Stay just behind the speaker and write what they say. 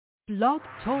Blog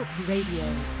Talk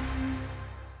Radio.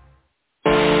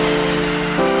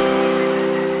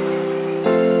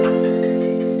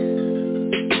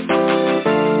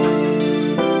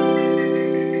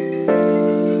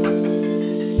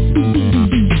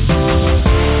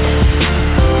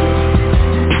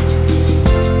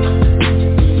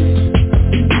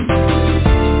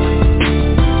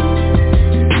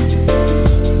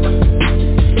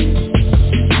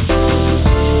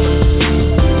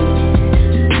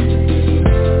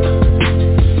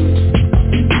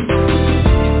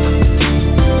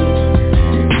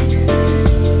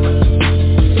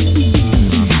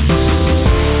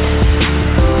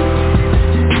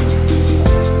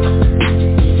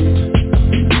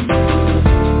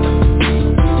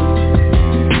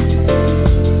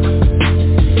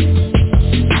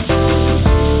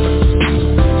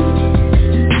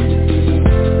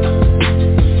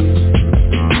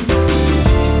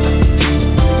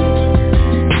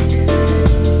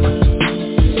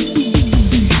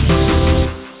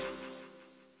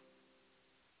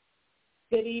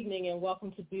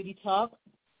 Welcome to Beauty Talk.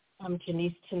 I'm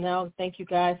Janice Tennell. Thank you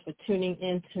guys for tuning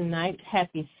in tonight.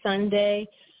 Happy Sunday.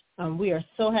 We are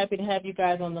so happy to have you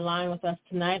guys on the line with us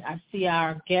tonight. I see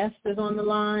our guest is on the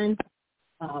line.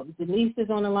 Denise is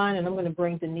on the line, and I'm going to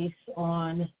bring Denise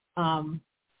on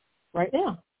right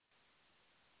now.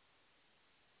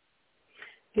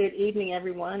 Good evening,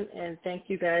 everyone, and thank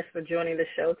you guys for joining the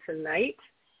show tonight.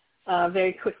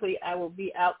 Very quickly, I will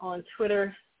be out on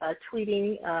Twitter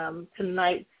tweeting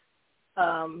tonight's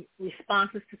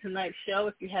responses to tonight's show.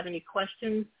 If you have any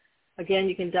questions, again,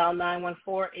 you can dial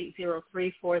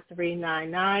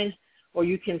 914-803-4399, or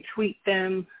you can tweet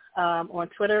them on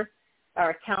Twitter.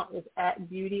 Our account is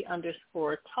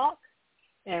 @beauty_talk,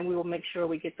 and we will make sure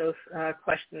we get those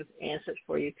questions answered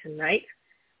for you tonight.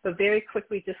 But very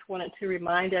quickly, just wanted to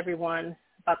remind everyone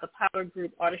about the Powder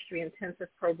Group Artistry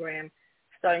Intensive Program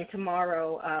starting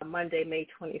tomorrow, Monday, May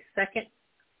 22nd,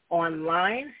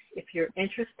 online. If you're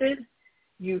interested,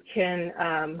 you can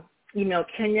email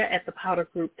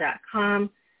Kenya@thepowdergroup.com.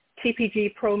 TPG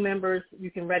Pro members,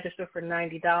 you can register for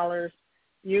 $90.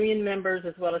 Union members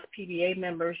as well as PBA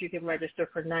members, you can register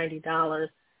for $90.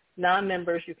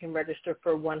 Non-members, you can register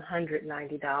for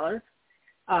 $190.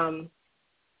 The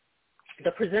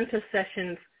presenter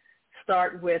sessions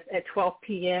start with at 12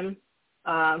 p.m.,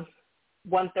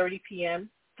 1:30 p.m.,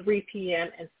 3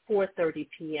 p.m., and 4:30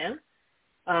 p.m.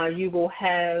 You will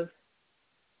have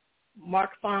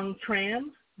Mark Fong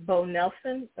Tram, Bo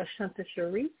Nelson, Ashanta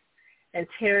Sharif, and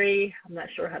Terry, I'm not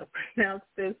sure how to pronounce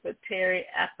this, but Terry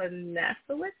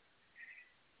Afanasowicz.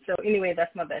 So anyway,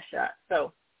 that's my best shot.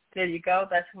 So there you go.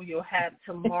 That's who you'll have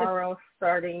tomorrow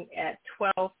starting at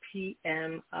 12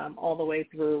 p.m. All the way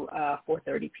through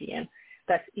 4:30 p.m.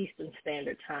 That's Eastern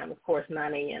Standard Time. Of course,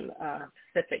 9 a.m.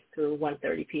 Pacific through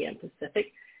 1:30 p.m.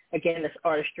 Pacific. Again, it's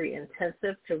Artistry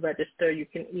Intensive. To register, you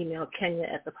can email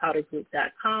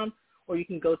Kenya@thepowdergroup.com, or you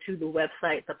can go to the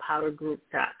website,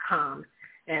 thepowdergroup.com,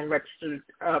 and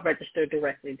register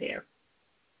directly there.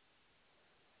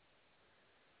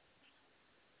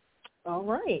 All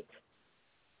right.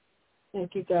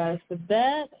 Thank you guys for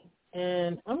that.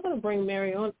 And I'm going to bring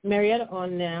Marietta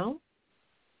on now.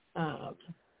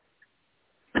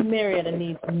 Marietta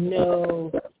needs no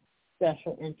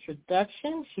special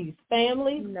introduction. She's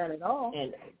family. Not at all.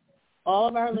 And all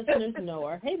of our listeners know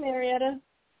her. Hey, Marietta.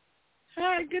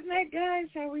 Hi, good night, guys.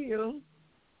 How are you?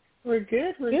 We're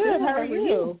good. We're good. How are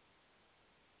you?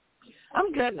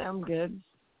 I'm good. I'm good.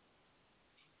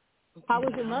 How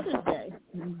was your Mother's Day?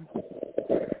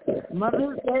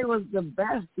 Mother's Day was the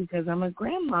best because I'm a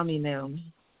grandmommy now.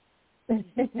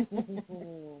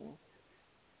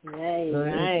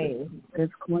 Nice.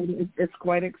 It's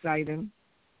quite exciting.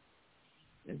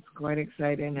 It's quite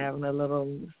exciting having a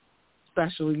little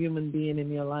special human being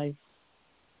in your life.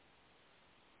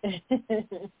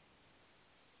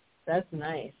 That's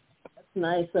nice. That's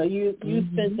nice. So you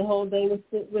spent the whole day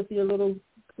with your little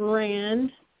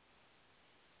grand.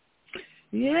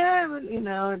 Yeah, but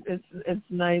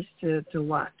it's nice to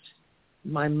watch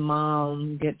my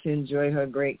mom get to enjoy her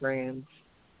great grands.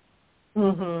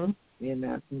 Mhm.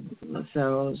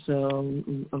 So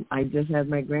I just had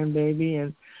my grandbaby,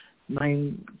 and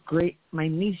my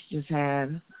niece just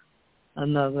had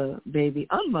another baby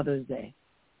on Mother's Day.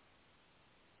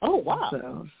 Oh, wow.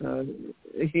 So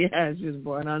yeah, she was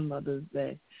born on Mother's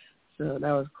Day. So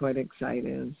that was quite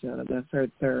exciting. So that's her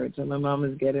third. So my mom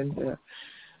is getting to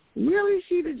really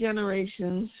see the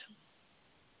generations.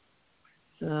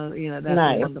 So, that's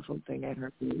nice. A wonderful thing at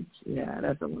her age. Yeah,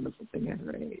 that's a wonderful thing at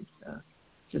her age.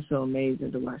 Just so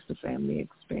amazing to watch the family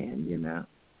expand,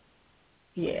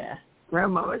 Yeah.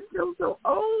 Grandma is still so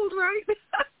old, right?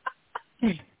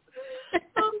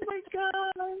 Oh, my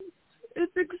God.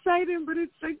 It's exciting, but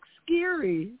it's, like,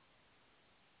 scary.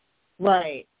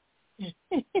 Right. I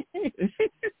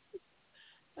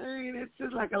mean, it's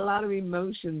just like a lot of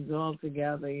emotions all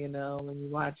together, you know, when you're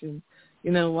watching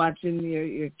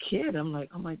your kid. I'm like,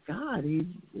 oh, my God, he's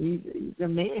a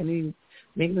man. He's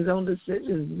making his own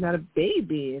decisions. He's not a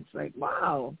baby. It's like,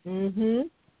 wow. Mhm.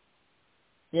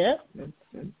 Yep.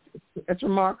 It's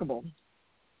remarkable.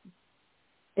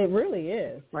 It really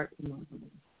is. Quite remarkable.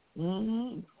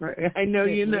 Mm-hmm. I know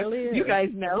It you know. really is. You guys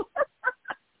know.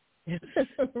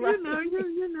 Right.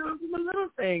 You know, from a little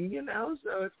thing, you know.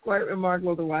 So it's quite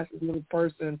remarkable to watch this little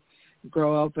person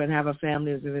grow up and have a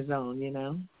family of his own, you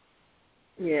know.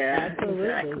 Yeah,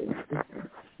 Absolutely. exactly.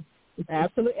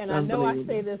 Absolutely. And I know I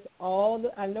say this all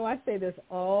the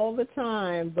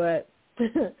time, but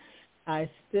I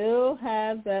still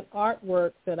have that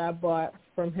artwork that I bought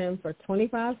from him for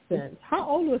 25 cents. How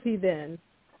old was he then?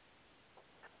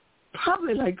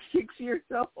 Probably like 6 years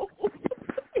old.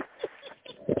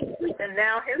 And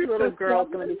now his little girl's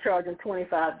going to be charging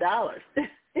 $25.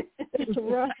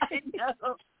 Right.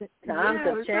 Times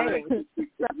have changed. 6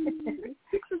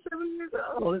 or 7 years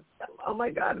old. Oh,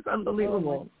 my God, it's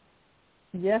unbelievable.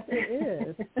 Yes, it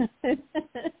is.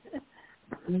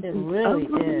 It really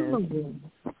is.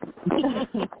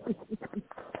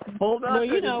 Hold on, well,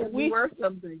 you know, we worth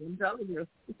something. I'm telling you.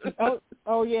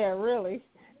 oh yeah, really.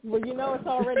 Well, you know, it's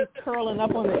already curling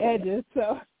up on the edges,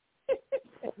 so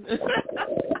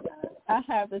I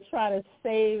have to try to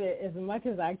save it as much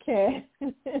as I can.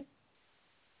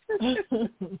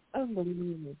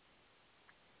 Unbelievable.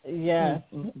 Yes.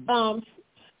 Mm-hmm.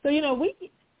 So you know,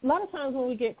 a lot of times when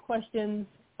we get questions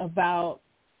about,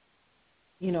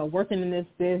 you know, working in this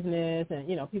business, and,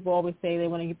 you know, people always say they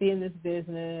want to be in this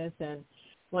business. And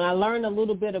when I learned a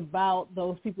little bit about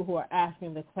those people who are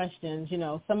asking the questions, you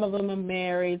know, some of them are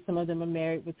married, some of them are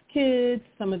married with kids,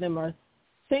 some of them are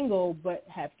single but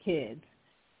have kids.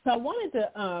 So I wanted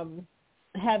to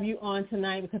have you on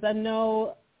tonight because I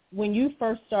know when you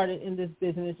first started in this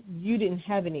business, you didn't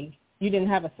have a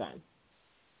son.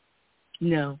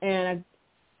 No. And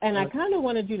I kind of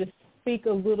wanted you to speak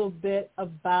a little bit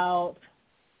about,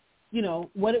 you know,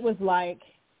 what it was like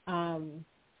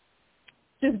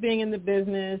just being in the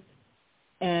business.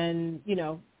 And, you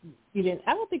know,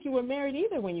 I don't think you were married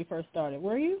either when you first started,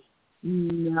 were you?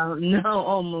 No,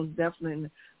 almost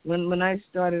definitely. When I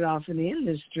started off in the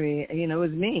industry, you know, it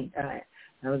was me. I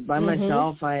was by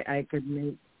myself. I could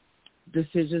make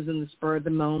decisions in the spur of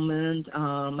the moment.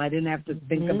 I didn't have to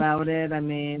think about it. I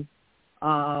mean,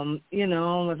 you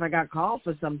know, if I got called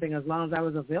for something, as long as I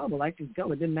was available, I could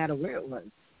go. It didn't matter where it was.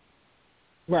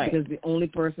 Right. Because the only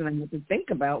person I had to think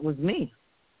about was me.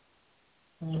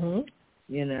 Mm-hmm.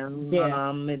 You know,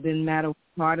 yeah. It didn't matter what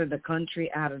part of the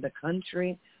country, out of the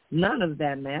country. None of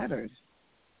that mattered.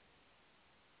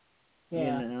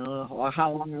 Yeah. You know, or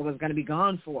how long I was going to be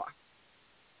gone for.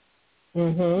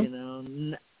 Mm-hmm. You know,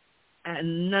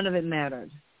 and none of it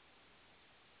mattered.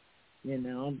 You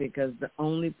know, because the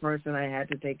only person I had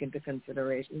to take into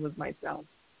consideration was myself.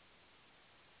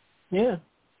 Yeah.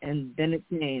 And then it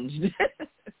changed.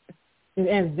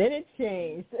 And then it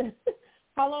changed.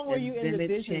 How long were you in the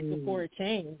business changed. before it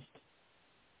changed?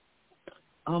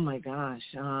 Oh, my gosh.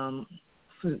 For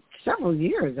several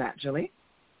years, actually.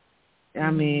 I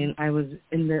mean, I was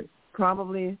in the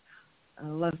probably,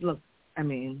 let's look, I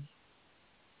mean,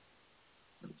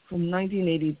 from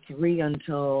 1983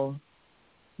 until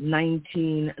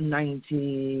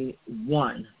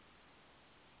 1991.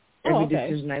 Every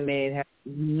decision I made had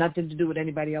nothing to do with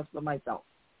anybody else but myself.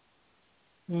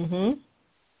 Mhm.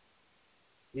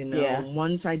 You know,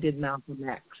 once I did Malcolm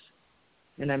X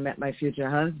and I met my future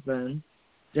husband,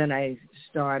 then I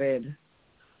started,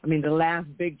 I mean, the last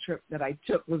big trip that I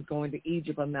took was going to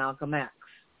Egypt on Malcolm X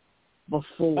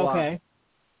before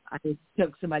I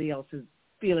took somebody else's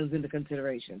feelings into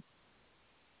consideration.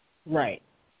 Right.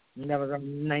 And that was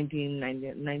around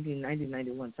 1990,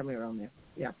 91, somewhere around there.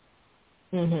 Yeah.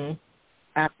 Mhm.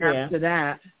 After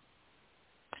that,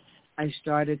 I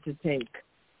started to take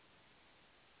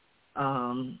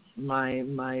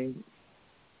my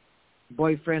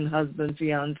boyfriend, husband,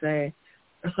 fiance,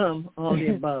 all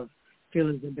the above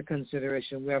feelings into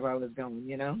consideration wherever I was going,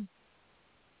 you know?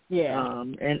 Yeah.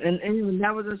 And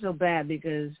that wasn't so bad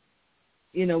because,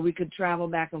 you know, we could travel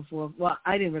back and forth. Well,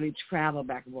 I didn't really travel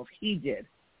back and forth. He did.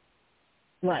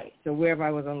 Right. So wherever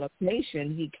I was on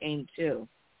location, he came too.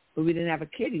 But we didn't have a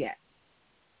kid yet.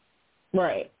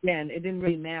 Right. Then it didn't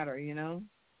really matter, you know?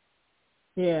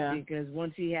 Yeah. Because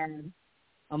once he had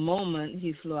a moment,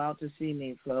 he flew out to see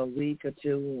me for a week or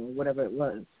two or whatever it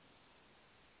was.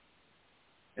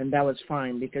 And that was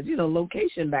fine because,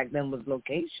 location back then was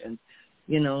location.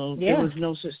 There was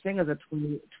no such thing as a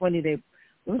 20-day, there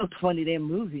were no 20-day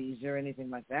movies or anything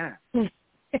like that. Right.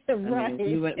 I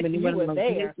mean, when you went on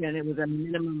location, it was a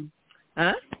minimum.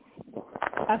 Huh?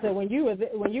 I said when you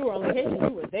were on location,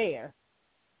 you were there.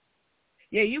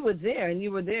 Yeah, you were there, and you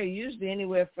were there usually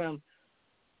anywhere from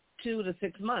 2 to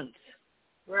 6 months.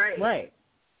 Right. Right.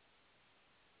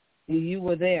 You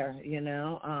were there,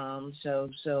 so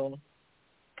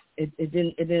it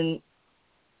didn't.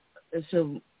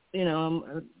 So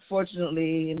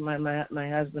fortunately, my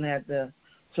husband had the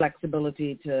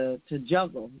flexibility to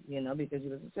juggle, because he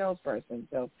was a salesperson,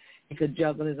 so he could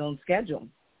juggle his own schedule.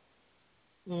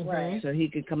 Mm-hmm. Right. So he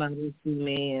could come out and see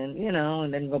me, and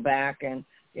and then go back and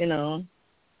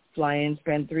fly in,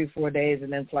 spend 3-4 days,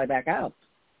 and then fly back out.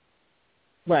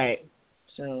 Right.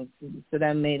 So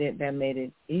that made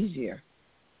it easier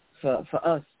for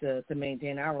us to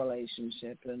maintain our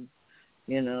relationship, and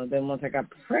then once I got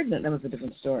pregnant, that was a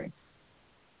different story.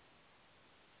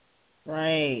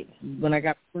 Right. When I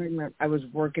got pregnant, I was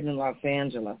working in Los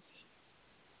Angeles.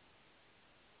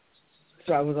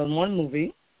 So I was on one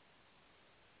movie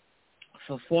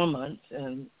for 4 months,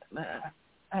 and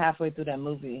halfway through that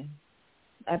movie,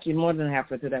 actually more than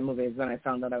halfway through that movie is when I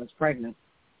found out I was pregnant.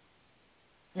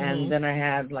 Mm-hmm. And then I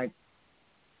had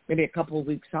maybe a couple of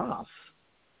weeks off,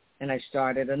 and I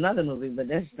started another movie, but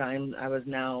this time I was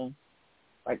now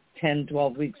 10,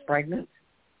 12 weeks pregnant.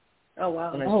 Oh,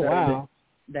 wow. When I started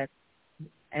that.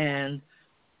 And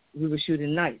we were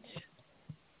shooting nights.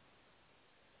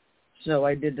 So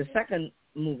I did the second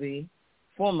movie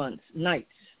 4 months, nights.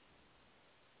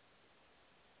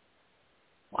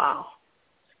 Wow.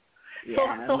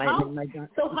 Yeah, so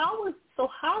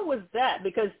how was that?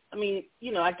 Because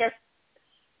I guess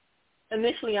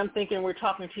initially I'm thinking we're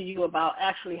talking to you about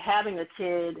actually having a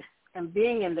kid and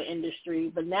being in the industry,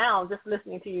 but now just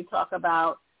listening to you talk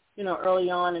about early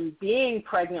on and being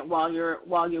pregnant while you're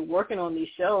working on these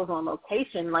shows on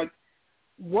location,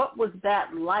 what was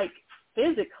that like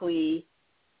physically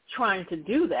trying to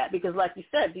do that? Because like you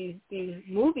said, these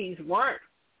movies weren't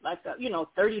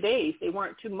 30 days. They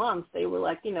weren't 2 months. They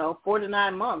were 4 to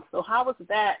 9 months. So how was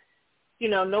that,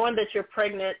 knowing that you're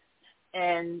pregnant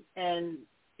and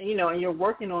you're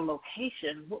working on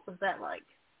location? What was that like?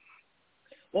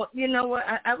 Well, you know what?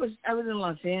 I was in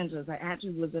Los Angeles. I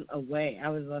actually wasn't away. I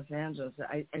was in Los Angeles.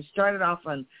 I started off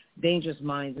on Dangerous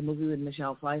Minds, a movie with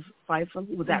Michelle Pfeiffer,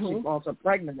 who was actually also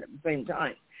pregnant at the same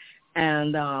time.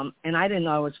 And I didn't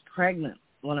know I was pregnant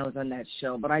when I was on that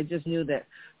show, but I just knew that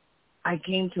I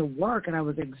came to work and I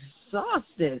was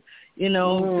exhausted,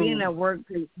 being at work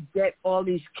to get all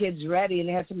these kids ready, and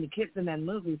they had so many kids in that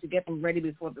movie to get them ready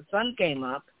before the sun came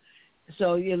up.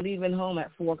 So you're leaving home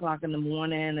at 4 o'clock in the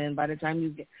morning, and by the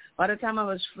time I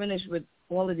was finished with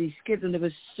all of these kids, and there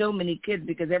was so many kids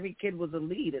because every kid was a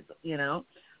lead,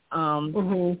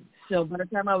 So by the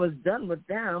time I was done with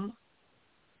them,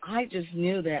 I just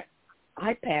knew that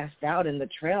I passed out in the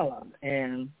trailer,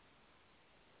 and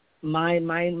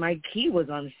my key was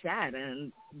on set,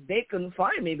 and they couldn't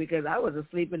find me because I was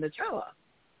asleep in the trailer,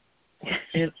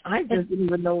 and I just didn't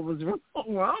even know what was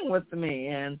wrong with me,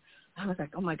 and I was like,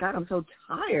 oh, my God, I'm so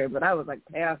tired. But I was,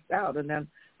 passed out. And then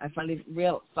I finally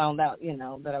found out,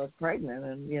 that I was pregnant.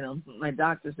 And, my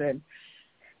doctor said,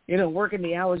 working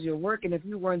the hours you're working, if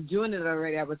you weren't doing it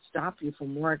already, I would stop you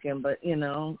from working. But,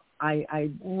 I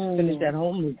finished that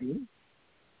whole movie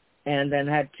and then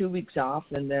had 2 weeks off.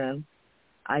 And then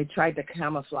I tried to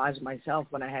camouflage myself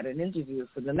when I had an interview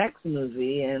for the next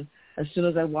movie. And as soon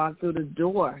as I walked through the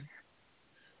door,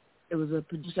 it was a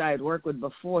producer I had worked with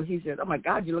before. He said, oh, my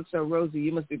God, you look so rosy.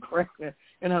 You must be pregnant.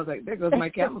 And I was like, there goes my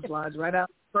camouflage right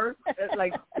out first.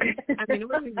 It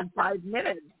wasn't even 5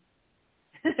 minutes.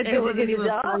 It wasn't even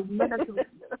 5 minutes.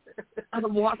 I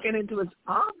was walking into his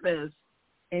office,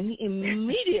 and he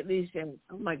immediately said,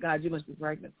 oh, my God, you must be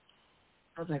pregnant.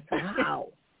 I was like, wow.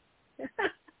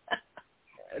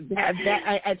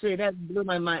 That blew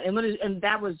my mind. And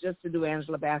that was just to do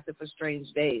Angela Bassett for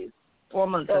Strange Days. 4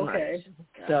 months and months.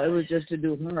 So it was just to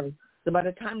do her. So by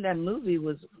the time that movie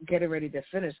was getting ready to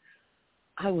finish,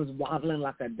 I was waddling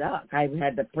like a duck. I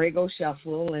had the Prego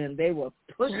shuffle, and they were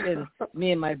pushing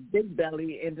me and my big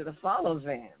belly into the follow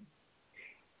van.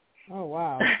 Oh,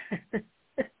 wow.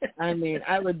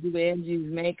 I would do Angie's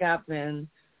makeup, and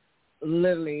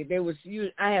literally,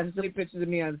 I have so many pictures of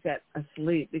me on set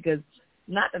asleep because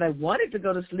not that I wanted to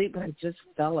go to sleep, but I just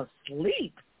fell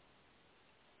asleep.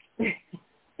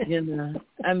 You know,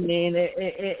 I mean,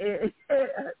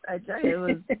 I tell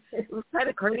you, it was kind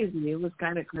of crazy. It was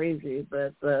kind of crazy,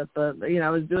 but you know, I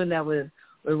was doing that with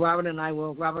Robert and I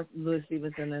were Robert Louis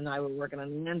Stevenson and I were working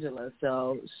on Angela.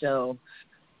 So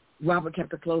Robert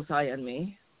kept a close eye on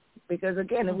me because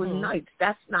again, it was nights.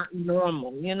 That's not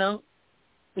normal, you know.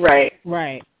 Right.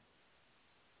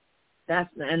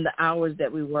 And the hours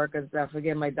that we work and stuff.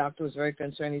 Again, my doctor was very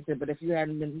concerned. He said, but if you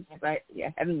hadn't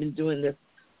been doing this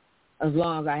as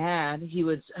long as I had, he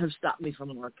would have stopped me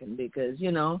from working because,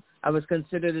 you know, I was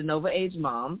considered an overage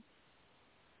mom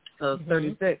of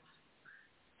 36.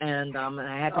 And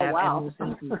I had to have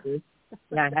amniocentesis.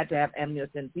 Yeah, I had to have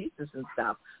amniocentesis and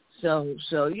stuff. So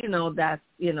you know, that's,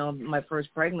 you know, my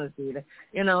first pregnancy.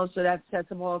 You know, so that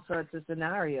sets up all sorts of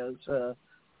scenarios for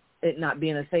it not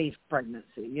being a safe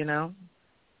pregnancy, you know?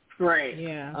 Right.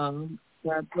 Yeah.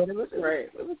 But it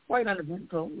was quite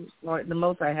uneventful. The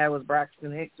most I had was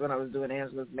Braxton Hicks when I was doing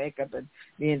Angela's makeup, and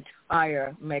the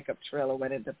entire makeup trailer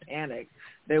went into panic.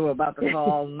 They were about to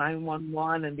call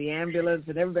 911 and the ambulance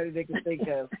and everybody they could think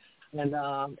of. And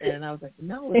I was like,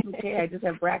 no, it's okay. I just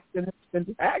have Braxton Hicks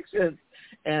infections.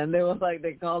 And they were like,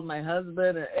 they called my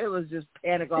husband, and it was just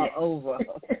panic all over.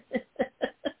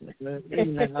 You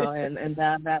know, and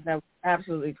that was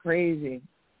absolutely crazy.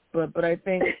 But I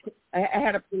think I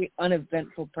had a pretty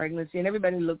uneventful pregnancy, and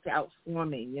everybody looked out for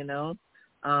me, you know,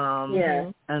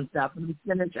 and stuff. And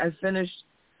I finished.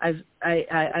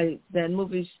 That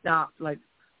movie stopped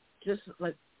just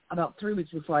about 3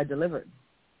 weeks before I delivered.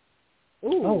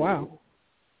 Ooh. Oh wow.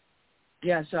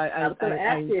 Yeah, so I was going to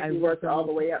ask you if you worked all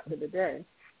the way up to the day.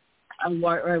 I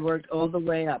worked all the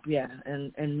way up, yeah,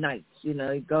 and nights. You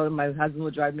know, my husband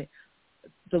would drive me.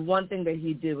 The one thing that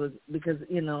he did was, because,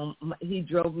 you know, he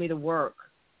drove me to work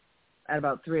at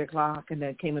about 3 o'clock and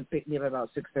then came and picked me up at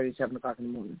about 6:30, 7 o'clock in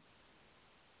the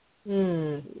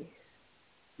morning.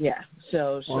 Yeah.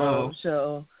 So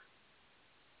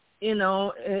you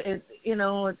know,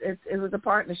 it was a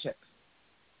partnership.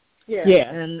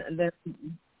 Yeah. And then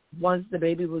once the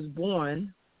baby was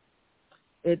born,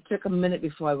 it took a minute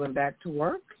before I went back to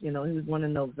work. You know, he was born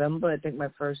in November. I think my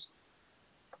first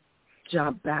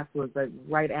job back was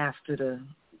right after the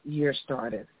year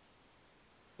started.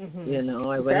 You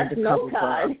know, I went into cover. That's no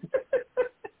time.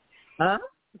 Huh?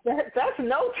 That's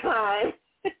no time.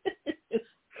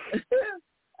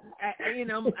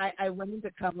 I went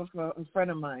into cover for a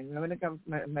friend of mine. I went into cover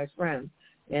for my friend,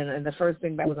 and the first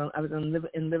thing I was on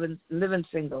living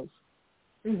singles.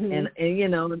 And you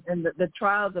know, and the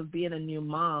trials of being a new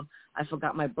mom, I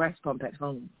forgot my breast pump at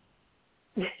home.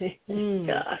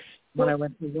 Gosh. When I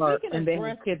went to work, and they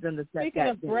had kids in the set. Speaking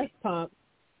of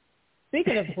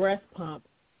breast pump,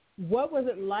 what was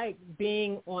it like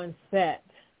being on set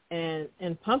and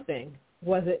pumping?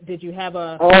 Did you have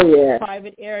a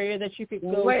private area that you could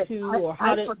go to, or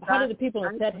how did the people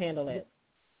on set handle it?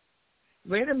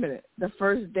 Wait a minute. The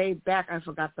first day back, I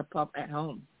forgot the pump at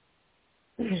home.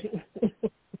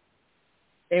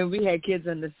 And we had kids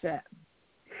on the set.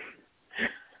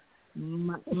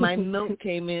 My milk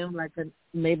came in like a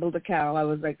Mabel the cow. I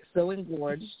was so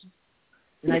engorged,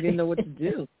 and I didn't know what to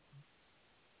do.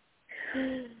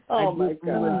 Oh my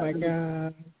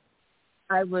God!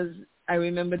 I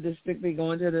remember distinctly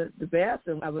going to the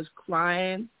bathroom. I was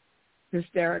crying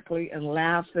hysterically and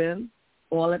laughing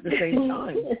all at the same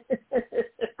time.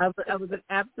 I was an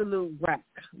absolute wreck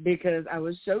because I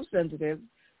was so sensitive.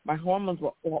 My hormones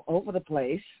were all over the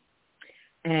place.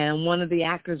 And one of the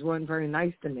actors wasn't very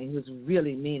nice to me. He was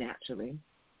really mean, actually.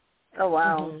 Oh,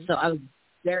 wow. So I was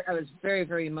very,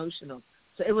 very emotional.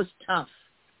 So it was tough.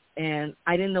 And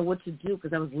I didn't know what to do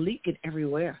because I was leaking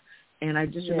everywhere. And I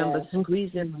just remember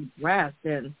squeezing my breast,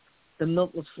 and the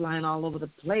milk was flying all over the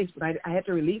place. But I had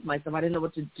to relieve myself. I didn't know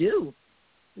what to do.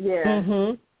 Yeah.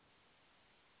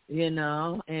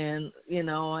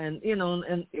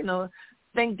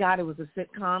 Thank God it was a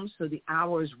sitcom, so the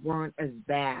hours weren't as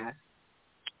bad.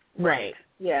 Right.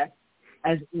 Yeah.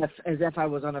 As if I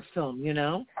was on a film, you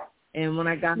know? And when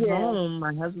I got home,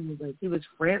 my husband was he was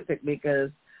frantic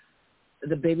because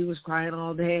the baby was crying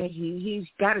all day. He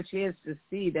got a chance to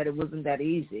see that it wasn't that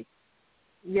easy.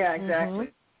 Yeah,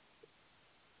 exactly.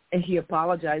 And he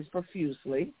apologized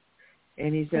profusely.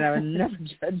 And he said I would never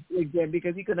judge you again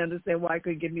because he couldn't understand why I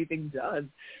couldn't get anything done.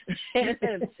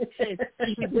 And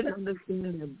he didn't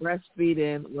understand that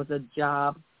breastfeeding was a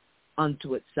job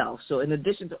unto itself. So in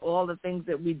addition to all the things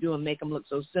that we do and make them look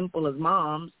so simple as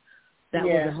moms, that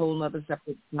was a whole other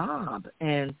separate job.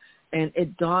 And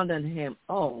it dawned on him,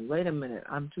 oh, wait a minute,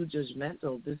 I'm too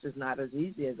judgmental. This is not as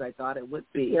easy as I thought it would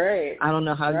be. Right. I don't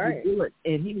know how you do it.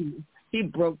 And he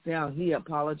broke down. He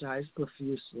apologized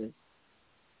profusely.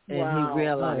 And he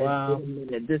realized, wait a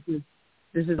minute,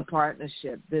 this is a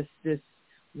partnership. This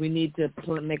we need to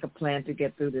make a plan to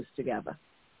get through this together.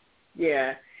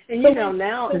 Yeah, and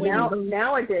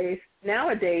nowadays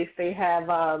they have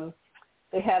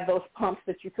those pumps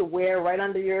that you could wear right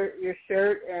under your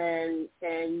shirt, and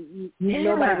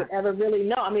nobody would ever really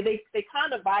know. I mean, they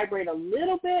kind of vibrate a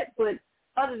little bit, but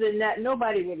other than that,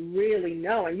 nobody would really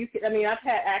know. And I've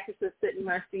had actresses sit in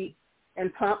my seat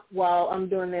and pump while I'm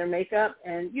doing their makeup,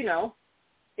 and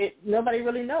nobody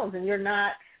really knows, and you're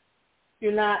not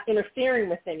interfering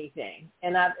with anything.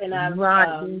 And I've you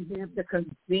have the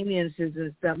conveniences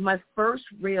and stuff. My first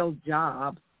real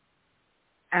job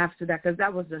after that, because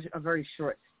that was a very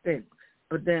short stint.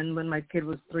 But then when my kid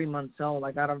was 3 months old,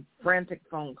 I got a frantic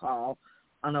phone call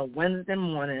on a Wednesday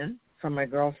morning from my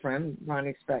girlfriend,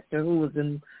 Ronnie Spector, who was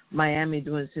in Miami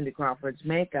doing Cindy Crawford's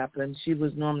makeup, and she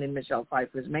was normally Michelle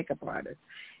Pfeiffer's makeup artist.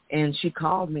 And she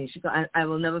called me. I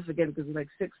will never forget it because it was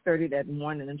like 6:30 that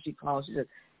morning, and she called. She said,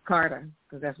 Carter,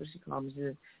 because that's what she called me. She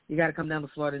said, you got to come down to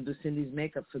Florida and do Cindy's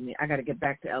makeup for me. I got to get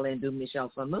back to L.A. and do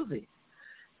Michelle for a movie.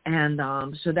 And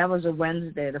so that was a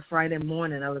Wednesday. The Friday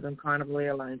morning, I was on Carnival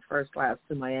Airlines first class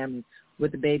to Miami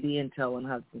with the baby in tow and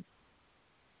husband.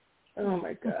 Oh,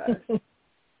 my God.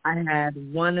 I had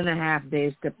 1.5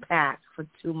 days to pack for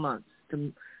 2 months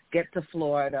to get to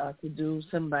Florida to do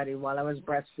somebody while I was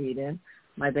breastfeeding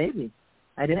my baby.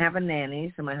 I didn't have a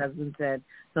nanny, so my husband said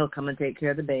he'll come and take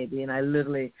care of the baby. And I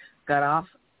literally got off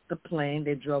the plane.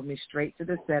 They drove me straight to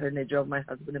the set, and they drove my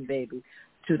husband and baby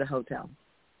to the hotel.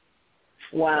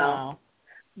 Wow.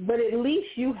 But at least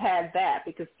you had that,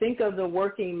 because think of the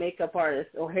working makeup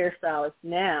artists or hairstylists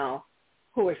now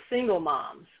who are single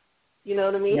moms. You know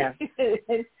what I mean? Yeah.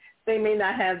 They may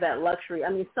not have that luxury. I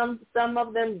mean, some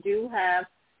of them do have,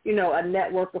 a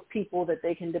network of people that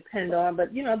they can depend on,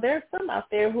 but there's some out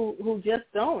there who just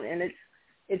don't, and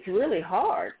it's really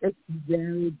hard. It's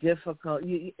very difficult.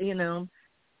 You know,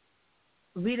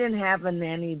 we didn't have a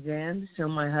nanny then, so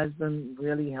my husband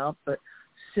really helped, but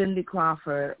Cindy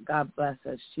Crawford, God bless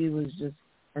her, she was just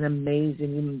an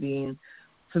amazing human being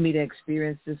for me to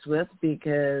experience this with,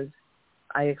 because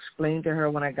I explained to her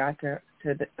when I got to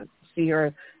see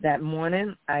her that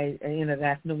morning, that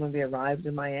afternoon when we arrived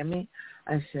in Miami,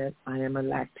 I said, I am a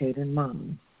lactating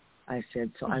mom. I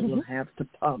said, so I will have to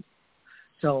pump.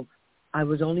 So I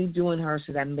was only doing her,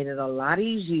 so that made it a lot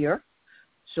easier.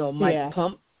 So my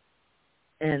pump,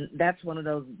 and that's one of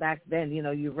those, back then,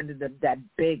 you rented that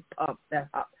big pump, that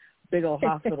big old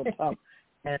hospital pump,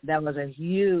 and that was a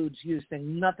huge, huge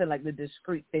thing, nothing like the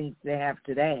discreet things they have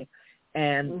today.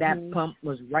 And that pump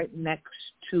was right next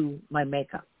to my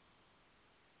makeup.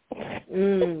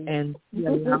 And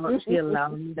she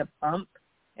allowed me to pump,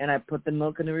 and I put the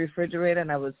milk in the refrigerator,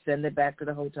 and I would send it back to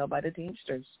the hotel by the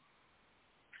Teamsters.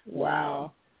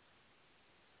 Wow.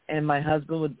 And my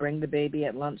husband would bring the baby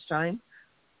at lunchtime,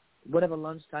 whatever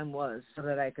lunchtime was, so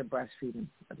that I could breastfeed him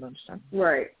at lunchtime.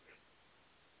 Right.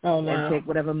 Oh, no. And take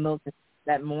whatever milk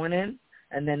that morning,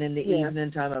 and then in the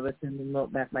evening time, I would send the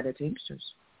milk back by the Teamsters.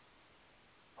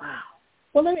 Wow.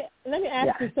 Well, let me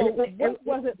ask you. So, what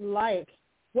was it like?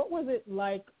 What was it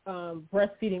like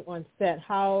breastfeeding on set?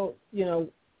 How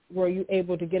were you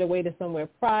able to get away to somewhere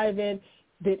private?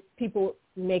 Did people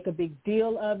make a big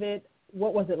deal of it?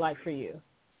 What was it like for you?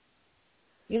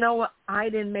 You know what? I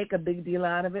didn't make a big deal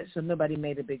out of it, so nobody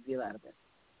made a big deal out of it.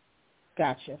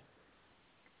 Gotcha.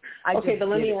 Okay, but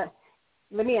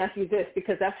let me ask you this,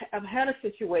 because I've had a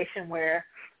situation where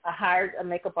I hired a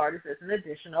makeup artist as an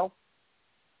additional.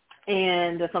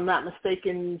 And if I'm not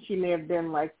mistaken, she may have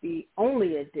been like the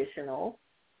only additional.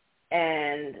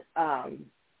 And,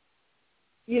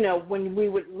 when we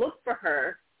would look for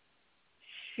her,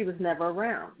 she was never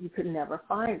around. You could never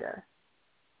find her.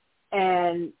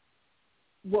 And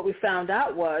what we found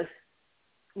out was,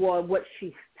 what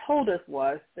she told us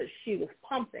was that she was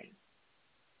pumping.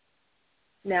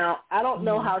 Now, I don't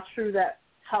know how true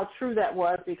that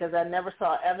was, because I never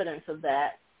saw evidence of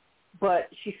that. But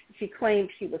she claimed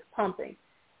she was pumping.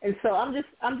 And so I'm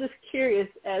just curious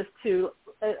as to,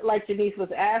 like Janice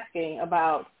was asking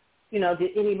about,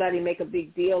 did anybody make a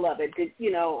big deal of it,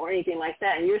 or anything like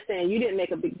that? And you're saying you didn't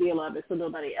make a big deal of it, so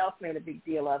nobody else made a big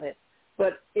deal of it.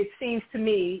 But it seems to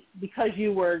me, because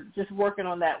you were just working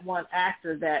on that one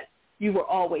actor, that you were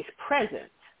always present.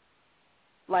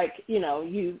 Like,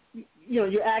 your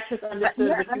actress understood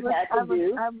what you had to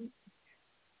do.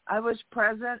 I was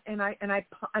present, and I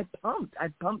pumped. I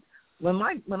pumped when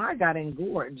I got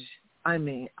engorged. I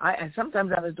mean,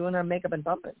 sometimes I was doing her makeup and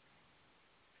pumping.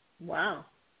 Wow.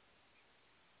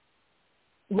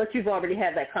 But you've already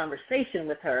had that conversation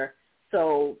with her,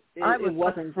 so it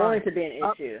wasn't going to be an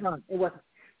issue. It wasn't.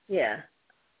 Yeah.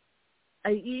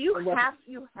 You have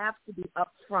to be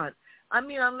upfront. I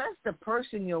mean, unless the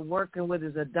person you're working with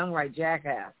is a downright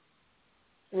jackass.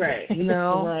 Right. You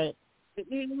know? Right.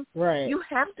 Right. You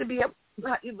have to be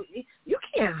you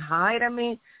can't hide. I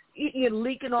mean, you're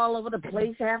leaking all over the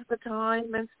place half the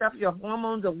time and stuff. Your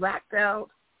hormones are whacked out.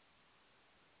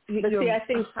 But see, I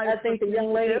think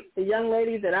the young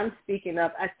lady that I'm speaking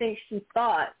of, I think she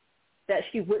thought that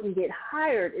she wouldn't get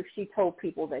hired if she told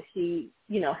people that she,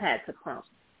 had to pump.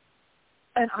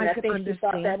 And I think understand she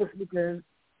thought that was because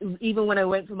even when I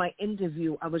went for my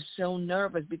interview, I was so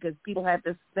nervous because people had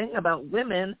this thing about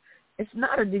women. It's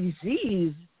not a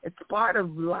disease. It's part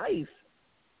of life.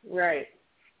 Right.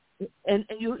 And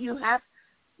you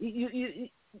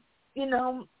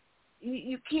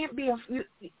can't be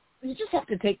you just have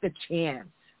to take the chance.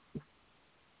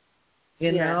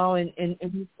 You know, and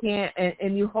you can't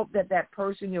and you hope that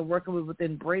person you're working with would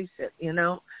embrace it,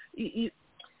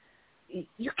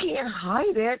 You can't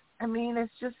hide it. I mean,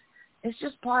 it's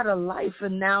just part of life.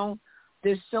 And now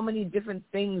there's so many different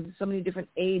things, so many different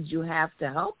aids you have to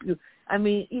help you. I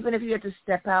mean, even if you had to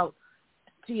step out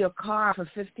to your car for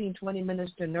 15, 20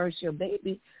 minutes to nurse your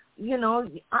baby,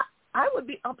 I would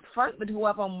be upfront with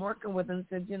whoever I'm working with and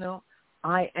said,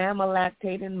 I am a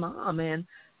lactating mom, and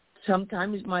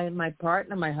sometimes my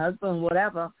partner, my husband,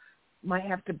 whatever, might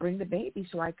have to bring the baby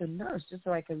so I can nurse, just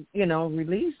so I can,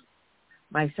 release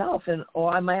myself,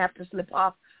 or I might have to slip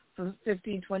off for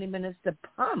 15, 20 minutes to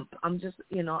pump. I'm just,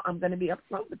 I'm going to be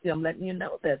upfront with you. I'm letting you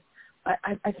know this.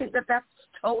 I think that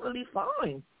totally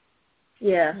fine.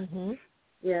 Yeah. Mm-hmm.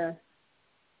 Yeah.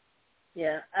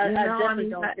 Yeah. I definitely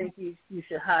don't think you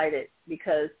should hide it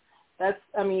because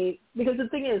because the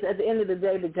thing is, at the end of the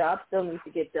day, the job still needs to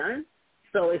get done.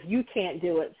 So if you can't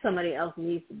do it, somebody else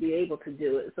needs to be able to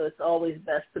do it. So it's always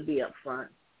best to be upfront.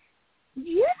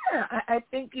 Yeah, I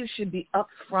think you should be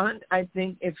upfront. I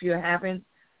think if you're having,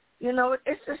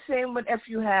 it's the same with if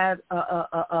you had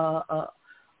a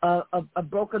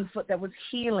broken foot that was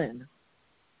healing.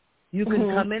 You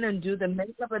can come in and do the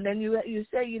makeup, and then you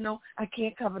say, I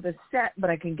can't cover the set,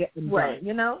 but I can get them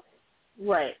done.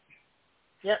 Right.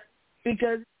 Yep.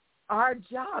 Because our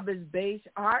job is based,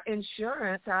 our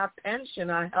insurance, our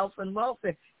pension, our health and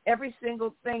welfare, every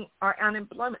single thing, our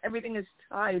unemployment, everything is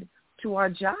tied to our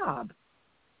job.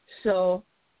 So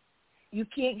you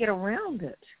can't get around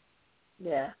it.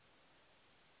 Yeah.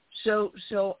 So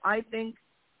I think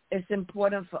it's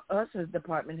important for us as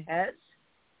department heads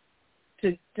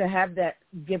to have that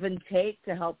give and take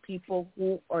to help people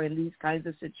who are in these kinds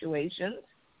of situations.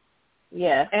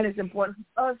 Yeah. And it's important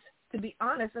for us to be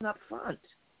honest and upfront.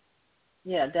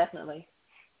 Yeah, definitely.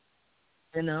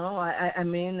 I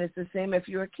mean, it's the same if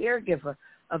you're a caregiver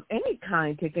of any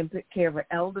kind, taking care of an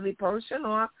elderly person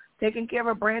or taking care of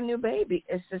a brand new baby.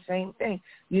 It's the same thing.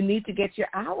 You need to get your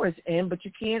hours in, but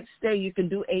you can't stay. You can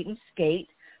do 8 and skate.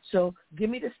 So give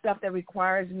me the stuff that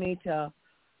requires me to,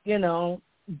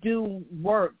 do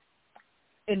work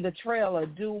in the trailer,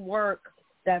 do work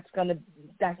that's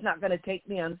not gonna take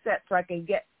me on set, so I can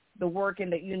get the work in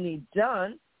that you need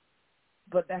done,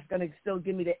 but that's gonna still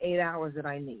give me the 8 hours that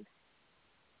I need.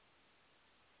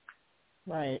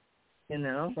 Right.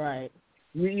 Right.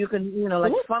 You can,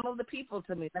 funnel the people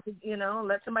to me.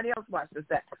 Let somebody else watch the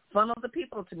set. Funnel the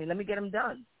people to me. Let me get them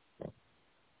done.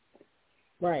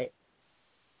 Right.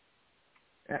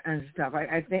 And stuff.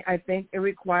 I think it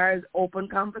requires open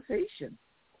conversation.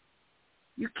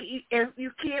 You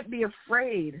can't be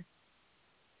afraid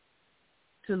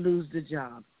to lose the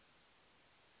job.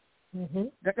 Mm-hmm.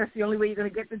 That's the only way you're going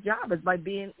to get the job is by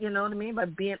being, by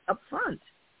being upfront.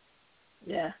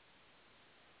 Yeah.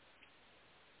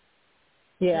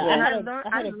 Yeah.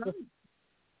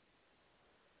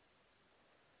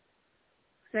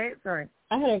 Say it. Sorry.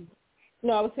 I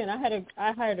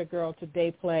hired a girl to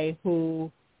day play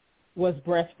who was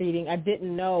breastfeeding. I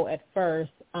didn't know at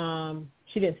first.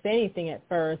 She didn't say anything at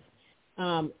first.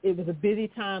 It was a busy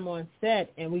time on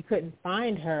set, and we couldn't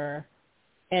find her.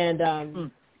 And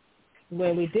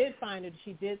when we did find her,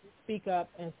 she did speak up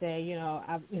and say,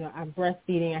 I'm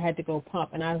breastfeeding. I had to go pump.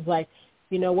 And I was like,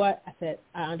 you know what? I said,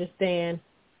 I understand,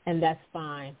 and that's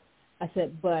fine. I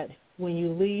said, but when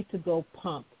you leave to go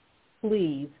pump,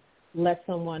 please let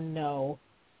someone know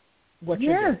what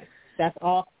you're doing. That's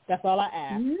all I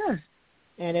ask. Yes.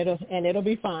 And it'll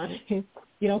be fine.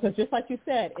 Because just like you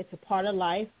said, it's a part of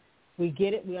life. We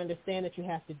get it. We understand that you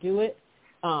have to do it.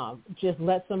 Just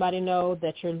let somebody know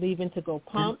that you're leaving to go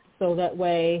pump, so that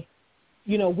way,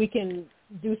 we can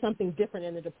do something different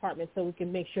in the department, so we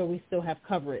can make sure we still have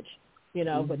coverage.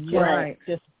 But you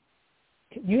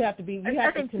have to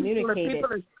communicate it.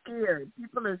 People are scared.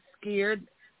 People are scared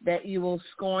that you will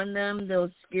scorn them.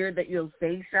 They're scared that you'll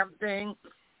say something,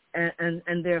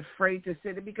 and they're afraid to say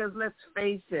it because, let's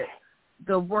face it,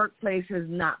 the workplace has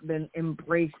not been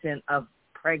embracing of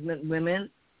pregnant women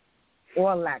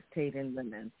or lactating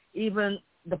women. Even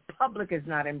the public is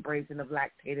not embracing of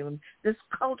lactating women. This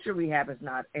culture we have is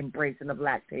not embracing of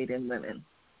lactating women.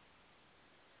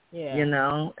 Yeah. You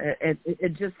know,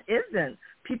 it just isn't.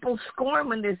 People scorn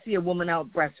when they see a woman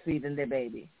out breastfeeding their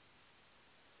baby.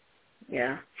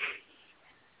 Yeah.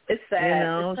 It's sad. You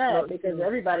know, it's sad because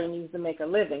everybody needs to make a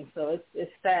living, so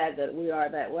it's sad that we are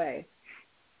that way.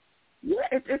 Yeah,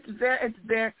 it's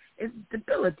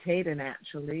debilitating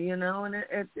actually, you know, and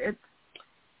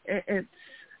it's.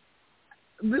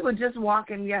 We were just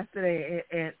walking yesterday,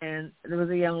 and there was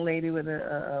a young lady with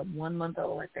a 1 month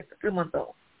old, I think, 2 month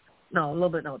old. No, a little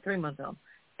bit, no, 3 months old,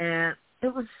 and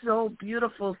it was so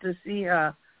beautiful to see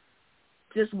her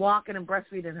just walking and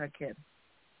breastfeeding her kid.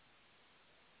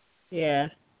 Yeah.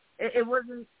 It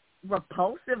wasn't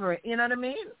repulsive or, you know what I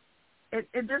mean?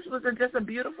 It just was just a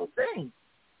beautiful thing.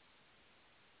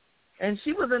 And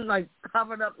she wasn't, like,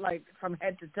 covered up, like, from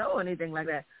head to toe or anything like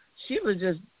that. She was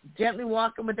just gently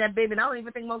walking with that baby, and I don't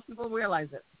even think most people realize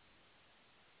it.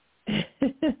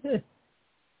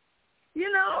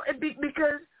 You know,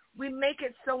 because we make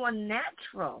it so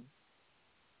unnatural.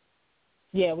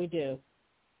 Yeah, we do.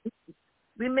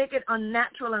 We make it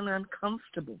unnatural and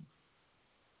uncomfortable.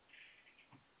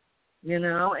 You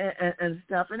know, and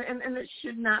stuff. And it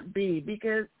should not be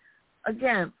because,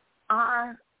 again,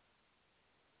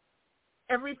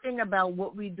 everything about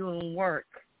what we do in work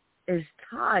is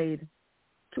tied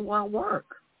to our work.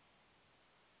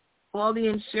 All the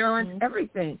insurance,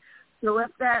 everything. So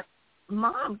if that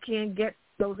mom can't get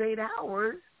those 8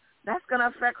 hours, that's going to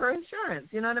affect her insurance.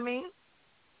 You know what I mean?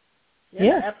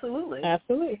 Yeah, absolutely.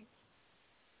 Absolutely.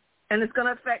 And it's going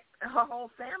to affect her whole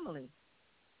family.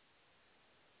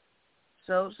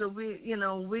 So we, you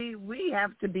know, we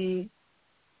have to be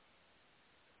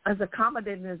as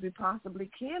accommodating as we possibly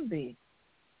can be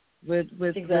with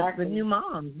new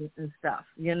moms and stuff,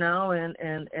 you know, and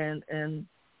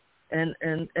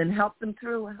help them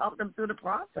through the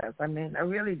process. I mean, I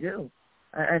really do.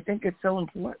 I think it's so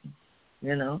important,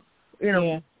 you know.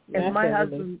 Yeah, if my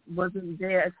husband wasn't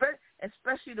there,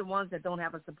 especially the ones that don't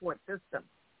have a support system.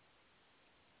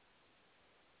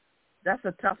 That's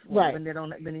a tough one, right. When they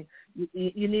don't. When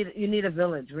you need a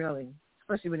village, really,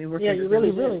 especially when you work. Yeah, you really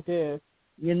do.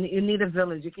 You need a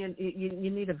village. You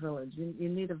need a village. You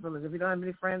need a village. If you don't have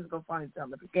any friends, go find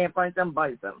some. If you can't find some,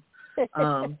 buy some.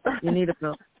 You need a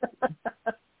village.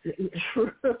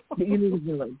 You need a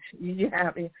village. You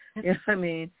know what I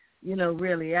mean? You know,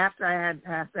 really. After I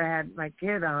had my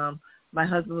kid, my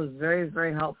husband was very,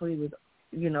 very helpful. He was,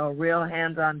 you know, real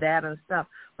hands-on dad and stuff.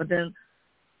 But then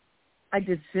I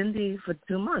did Cindy for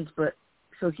 2 months,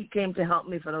 so he came to help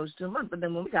me for those 2 months. But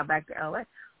then when we got back to L.A.,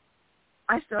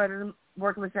 I started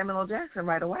working with Samuel L. Jackson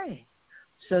right away.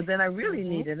 So then I really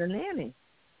needed a nanny,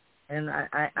 and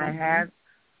I had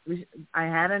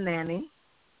a nanny.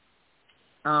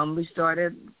 We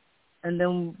started, and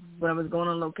then when I was going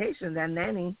on location, that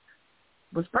nanny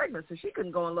was pregnant, so she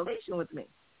couldn't go on location with me.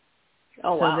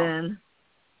 Oh, wow. So then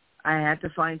I had to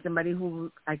find somebody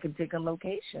who I could take on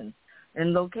location.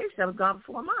 And location, I was gone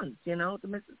for 4 months, you know, to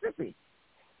Mississippi.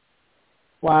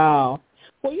 Wow.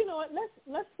 Well, you know what?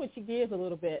 Let's switch gears a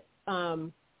little bit.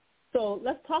 So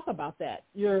let's talk about that.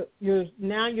 You're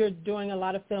doing a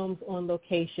lot of films on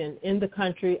location in the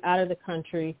country, out of the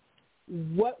country.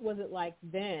 What was it like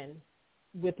then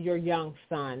with your young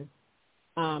son?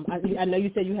 I know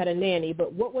you said you had a nanny,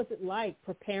 but what was it like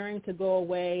preparing to go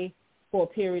away for a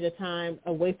period of time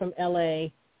away from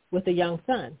L.A. with a young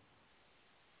son?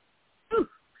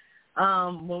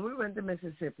 When we went to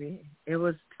Mississippi, it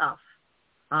was tough.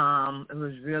 It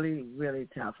was really, really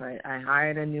tough. I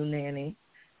hired a new nanny.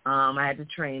 I had to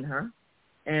train her.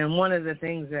 And one of the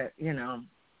things that, you know,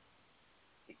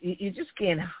 you just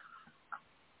can't,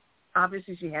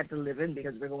 obviously she had to live in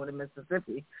because we're going to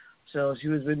Mississippi. So she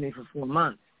was with me for 4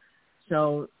 months.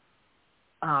 So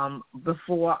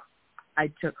before I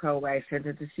took her away, I sent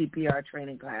her to CPR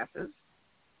training classes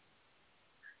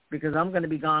because I'm going to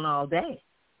be gone all day.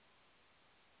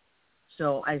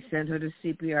 So I sent her to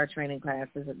CPR training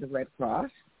classes at the Red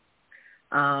Cross.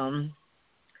 I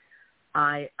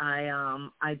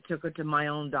took her to my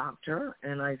own doctor,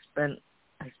 and I spent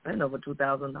over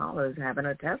 $2,000 having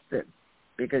her tested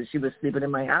because she was sleeping in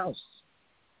my house.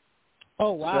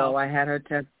 Oh, wow. So I had her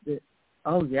tested.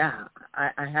 Oh, yeah.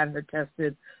 I had her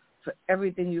tested for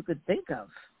everything you could think of.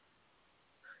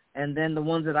 And then the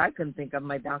ones that I couldn't think of,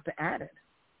 my doctor added.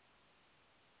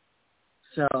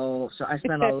 So I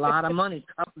spent a lot of money.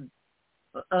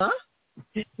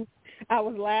 I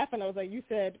was laughing. I was like, you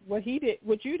said what you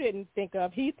didn't think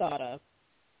of, he thought of.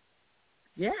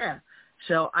 Yeah.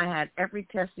 So I had every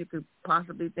test you could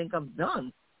possibly think of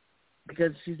done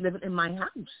because she's living in my house.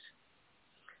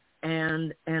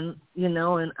 And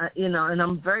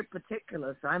I'm very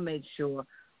particular, so I made sure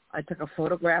I took a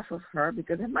photograph of her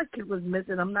because if my kid was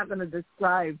missing, I'm not going to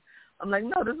describe. I'm like,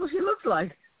 no, this is what she looks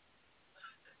like.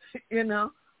 I'm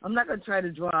not going to try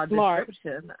to draw a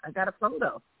description. I got a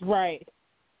photo. Right.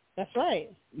 That's right.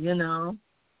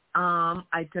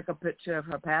 I took a picture of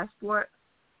her passport.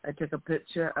 I took a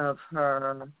picture of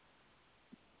her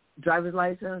driver's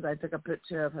license. I took a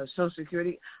picture of her Social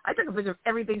Security. I took a picture of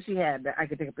everything she had that I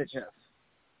could take a picture of.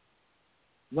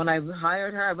 When I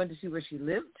hired her, I went to see where she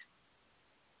lived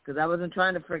because I wasn't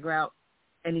trying to figure out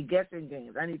any guessing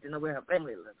games. I need to know where her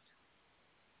family lived.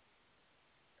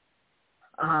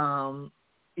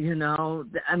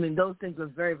 Those things were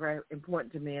very, very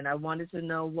important to me, and I wanted to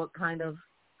know what kind of –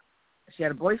 she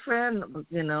had a boyfriend,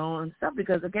 and stuff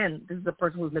because, again, this is the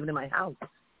person who's living in my house.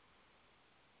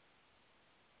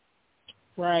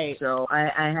 Right. So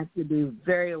I have to be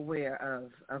very aware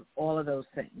of all of those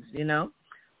things, and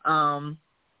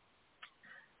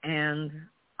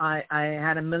I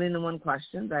had 1,000,001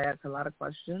 questions. I asked a lot of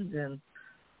questions, and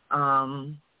I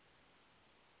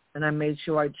made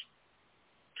sure I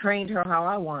trained her how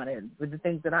I wanted with the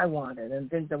things that I wanted and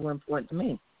things that were important to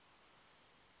me.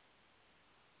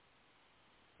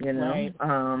 Right.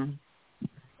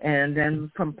 And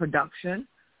then from production,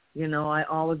 I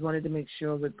always wanted to make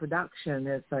sure with production,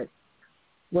 it's like,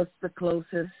 what's the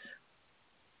closest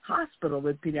hospital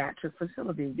with pediatric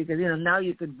facilities? Because, now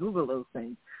you could Google those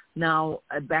things. Now,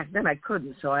 back then I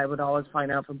couldn't, so I would always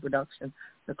find out from production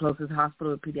the closest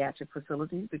hospital with pediatric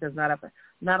facilities because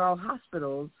not all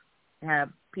hospitals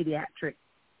have pediatric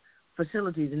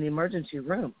facilities in the emergency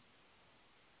room.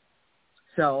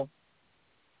 So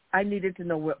I needed to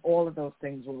know where all of those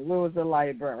things were. Where was the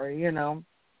library,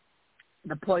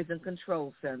 the poison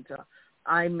control center.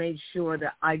 I made sure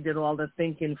that I did all the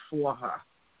thinking for her.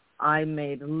 I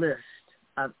made a list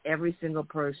of every single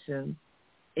person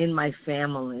in my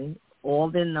family,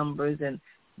 all their numbers, and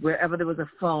wherever there was a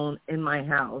phone in my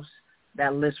house,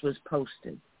 that list was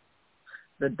posted.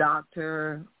 The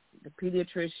doctor, the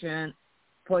pediatrician,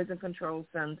 poison control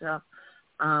center,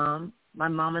 my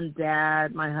mom and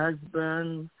dad, my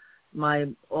husband,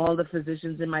 all the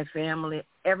physicians in my family,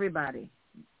 everybody,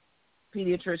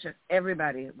 pediatrician,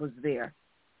 everybody was there.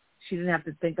 She didn't have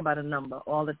to think about a number.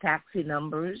 All the taxi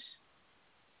numbers,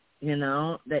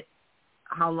 that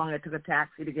how long it took a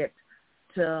taxi to get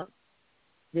to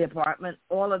the apartment,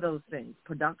 all of those things,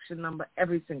 production number,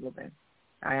 every single thing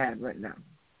I had written down.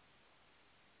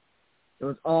 It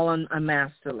was all on a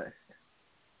master list.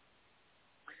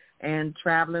 And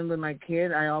traveling with my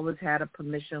kid, I always had a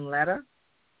permission letter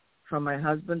from my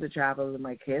husband to travel with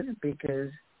my kid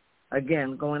because,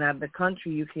 again, going out of the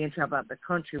country, you can't travel out of the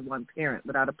country one parent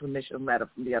without a permission letter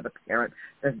from the other parent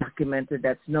that's documented,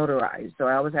 that's notarized. So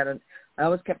I always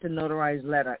kept a notarized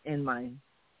letter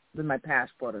with my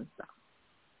passport and stuff.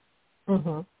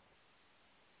 Mhm.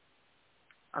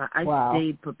 I Wow.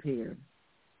 stayed prepared.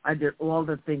 I did all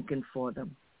the thinking for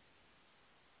them.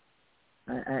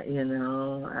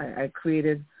 I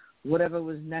created whatever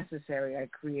was necessary. I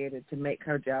created to make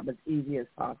her job as easy as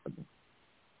possible.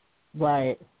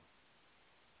 Right.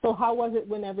 So how was it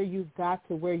whenever you got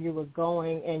to where you were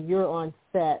going and you're on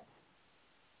set,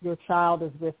 your child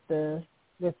is with the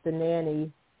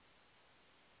nanny?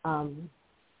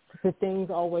 Did things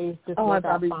always just work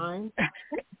out fine?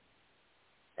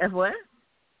 As what?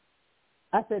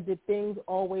 I said, did things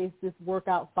always just work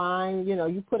out fine?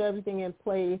 You put everything in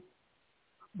place.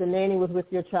 The nanny was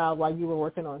with your child while you were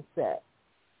working on set.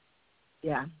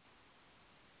 Yeah.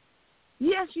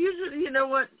 Yes, usually, you know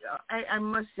what, I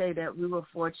must say that we were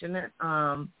fortunate.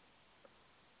 My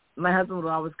husband would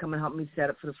always come and help me set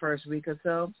up for the first week or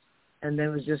so, and then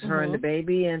it was just her and the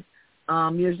baby. And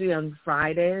usually on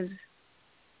Fridays,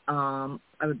 I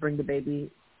would bring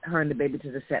her and the baby to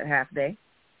the set half day.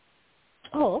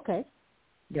 Oh, okay.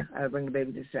 Yeah, I would bring the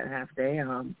baby to the set half day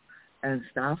and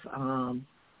stuff.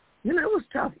 It was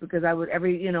tough because I would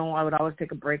always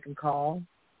take a break and call.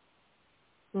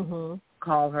 Mm-hmm.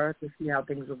 Call her to see how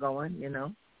things were going,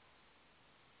 and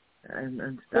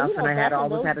stuff. And I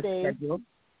always had a schedule.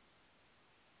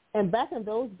 And back in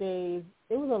those days,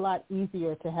 it was a lot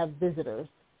easier to have visitors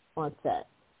on set.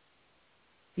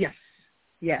 Yes.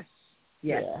 Yeah.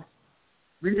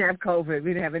 We didn't have COVID.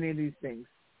 We didn't have any of these things.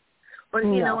 But,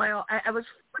 I was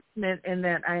fortunate in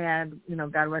that I had,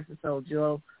 God rest his soul,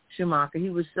 Schumacher. He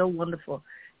was so wonderful.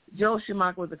 Joel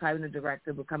Schumacher was the kind of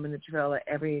director who would come in the trailer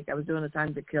I was doing A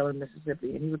Time to Kill in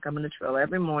Mississippi, and he would come in the trailer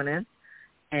every morning,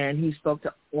 and he spoke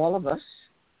to all of us,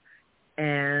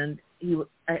 and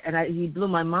he blew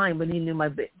my mind when he knew my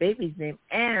baby's name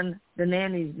and the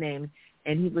nanny's name,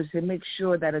 and he was to make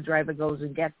sure that a driver goes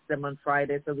and gets them on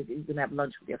Friday so that you can have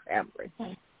lunch with your family.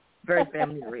 Very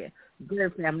family oriented.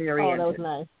 Very family oriented. Oh, that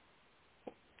was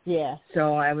nice. Yeah.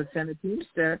 So I would send a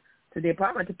teamster to the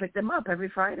apartment to pick them up every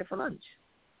Friday for lunch.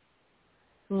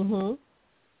 Mhm.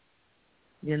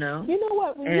 You know. You know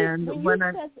what?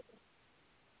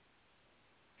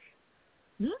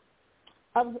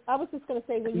 I was just going to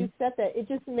say, when you said that, it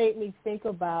just made me think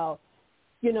about,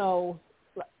 you know,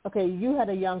 okay, you had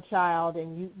a young child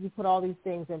and you put all these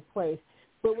things in place.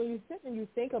 But when you sit and you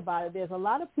think about it, there's a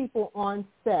lot of people on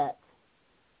set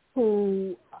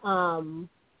who are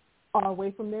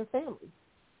away from their families.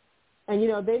 And, you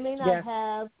know, they may not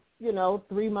have, you know,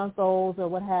 3-month-olds or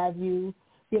what have you.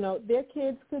 You know, their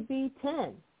kids could be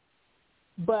 10.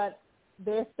 But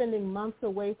they're spending months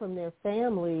away from their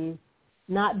families,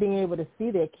 not being able to see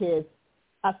their kids.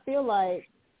 I feel like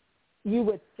you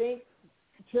would think,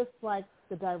 just like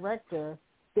the director,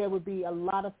 there would be a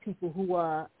lot of people who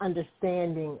are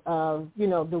understanding of, you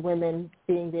know, the women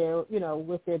being there, you know,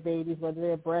 with their babies, whether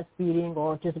they're breastfeeding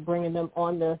or just bringing them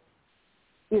on the,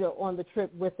 you know, on the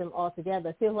trip with them all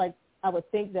together. I feel like I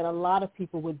would think that a lot of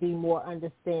people would be more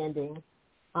understanding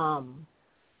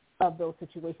of those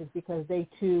situations because they,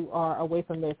 too, are away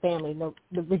from their family,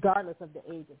 regardless of the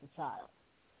age of the child.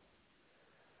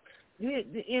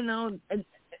 You know,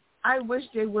 I wish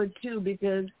they would, too,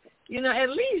 because, you know, at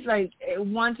least like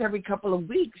once every couple of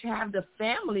weeks, have the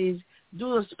families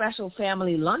do a special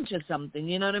family lunch or something,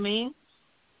 you know what I mean?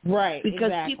 Right, because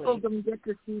exactly. people don't get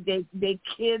to see their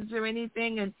kids or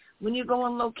anything. And when you go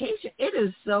on location, it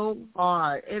is so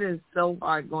hard. It is so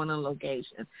hard going on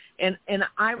location. And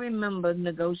I remember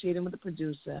negotiating with the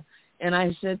producer, and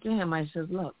I said to him, I said,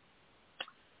 look,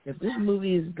 if this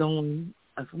movie is going,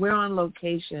 if we're on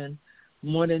location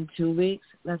more than 2 weeks,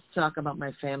 let's talk about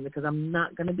my family, because I'm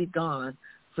not going to be gone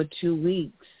for 2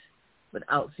 weeks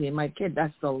without seeing my kid.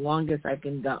 That's the longest I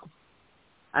can go.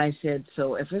 I said,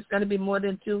 so if it's going to be more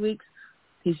than 2 weeks,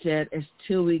 he said, it's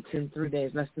 2 weeks and 3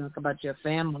 days. Let's talk about your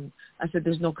family. I said,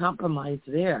 there's no compromise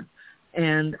there.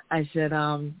 And I said,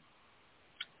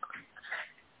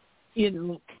 you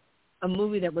know, a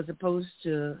movie that was supposed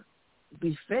to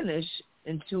be finished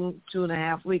in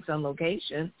 2.5 weeks on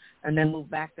location and then move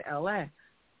back to L.A.,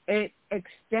 it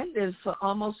extended for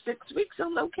almost 6 weeks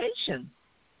on location.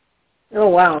 Oh,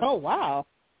 wow. Oh, wow.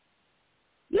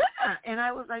 Yeah, and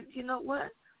I was like, you know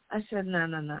what? I said,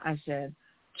 no. I said,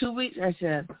 2 weeks. I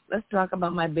said, let's talk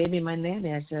about my baby, my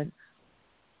nanny. I said,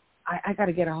 I got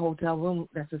to get a hotel room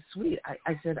that's a suite.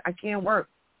 I said, I can't work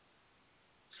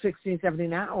 16,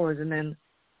 17 hours and then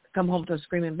come home to a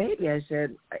screaming baby. I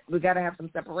said, we got to have some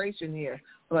separation here.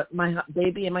 But my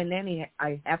baby and my nanny,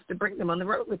 I have to bring them on the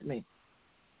road with me.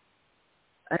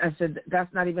 I said,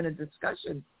 that's not even a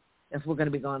discussion if we're going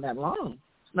to be gone that long.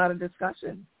 It's not a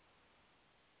discussion.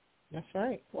 That's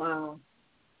right. Wow.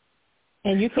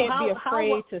 And you can't be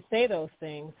afraid to say those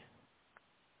things.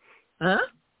 Huh?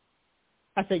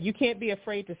 I said you can't be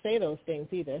afraid to say those things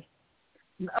either.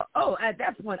 Oh, at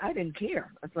that point, I didn't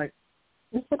care. I was like,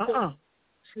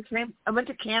 I went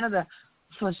to Canada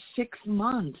for 6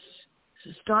 months,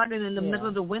 starting in the middle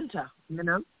of the winter, you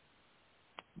know?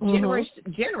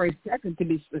 Mm-hmm. January 2nd, to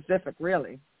be specific,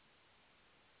 really.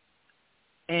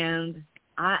 And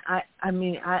I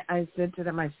said to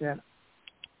them, I said,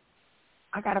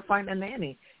 I got to find a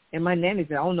nanny. And my nanny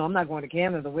said, oh, no, I'm not going to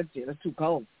Canada with you. That's too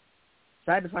cold.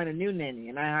 So I had to find a new nanny,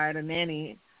 and I hired a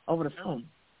nanny over the phone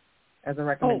as a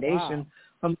recommendation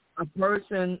from a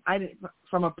person,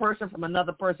 from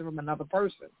another person.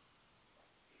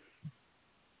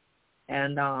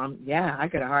 And, I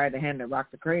could have hired the hand that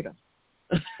rocked the cradle.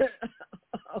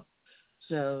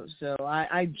 So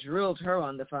I drilled her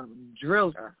on the phone,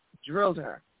 drilled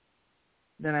her.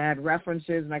 Then I had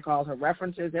references, and I called her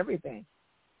references, everything.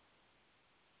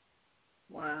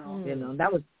 Wow. You know,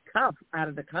 that was tough out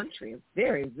of the country. It's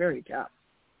very, very tough.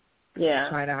 Yeah.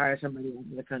 Trying to hire somebody out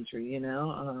of the country, you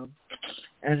know.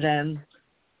 And then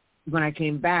when I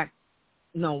came back,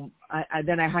 then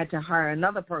I had to hire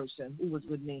another person who was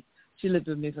with me. She lived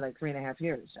with me for like 3.5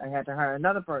 years. I had to hire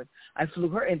another person. I flew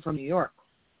her in from New York.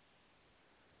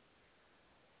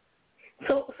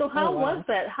 So how was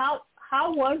that? How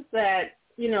was that,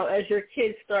 you know, as your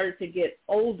kids started to get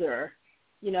older,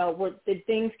 you know, did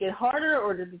things get harder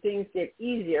or did things get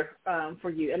easier for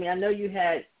you? I mean, I know you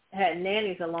had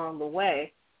nannies along the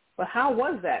way, But how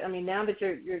was that? I mean, now that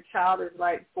your child is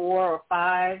like 4 or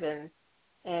 5, and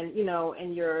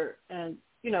you're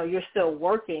still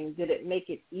working, did it make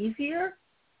it easier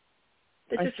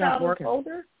that your child was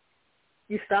older?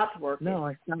 You stopped working. No,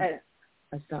 I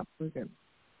stopped working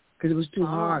because it was too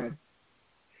hard.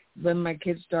 When my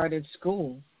kid started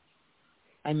school,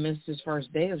 I missed his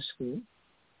first day of school,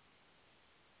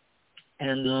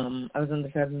 and I was on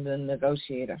the side of the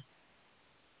negotiator,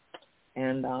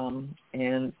 and I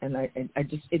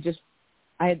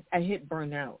hit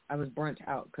burnout. I was burnt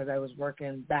out because I was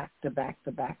working back to back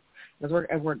to back. I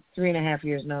worked 3.5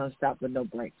 years nonstop with no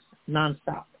breaks,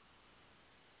 nonstop.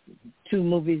 2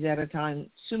 movies at a time,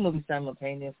 2 movies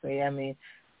simultaneously. I mean,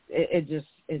 it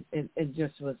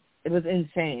was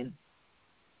insane.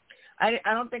 I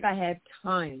don't think I had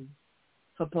time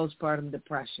for postpartum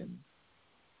depression.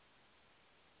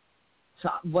 So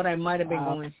what I might have been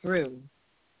going through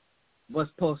was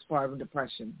postpartum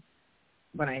depression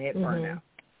when I hit burnout.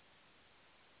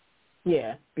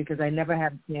 Yeah. Because I never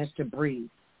had a chance to breathe.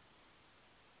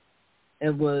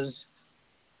 It was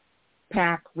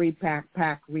pack, repack,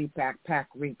 pack, repack, pack,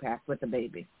 repack with the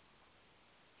baby.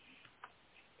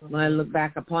 When I look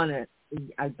back upon it,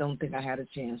 I don't think I had a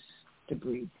chance to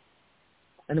breathe.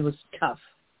 And it was tough.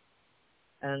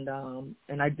 And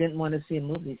I didn't want to see a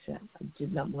movie set. I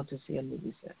did not want to see a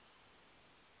movie set.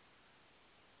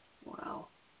 Wow.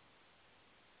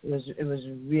 It was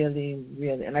really,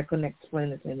 really, and I couldn't explain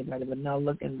it to anybody, but now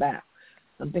looking back,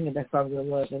 I'm thinking that's probably what it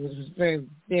was. It was very,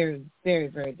 very, very,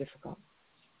 very difficult.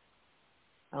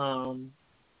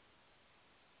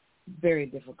 Very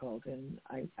difficult, and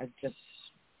I just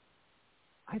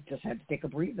had to take a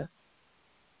breather.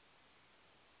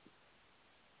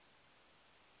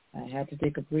 I had to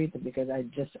take a breather because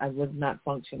I would not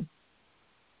function.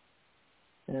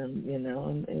 And,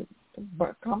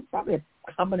 probably a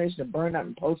combination of burnout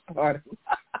and postpartum,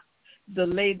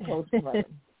 delayed postpartum.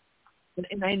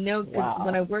 And I know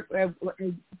when I worked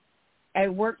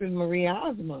with Marie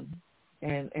Osmond,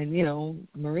 and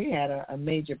Marie had a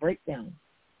major breakdown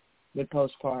with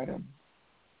postpartum.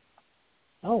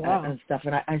 Oh, wow. And stuff.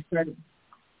 And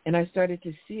I started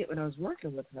to see it when I was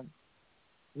working with her.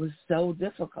 It was so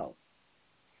difficult.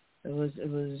 It was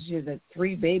she had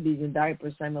 3 babies in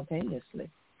diapers simultaneously.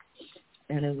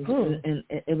 And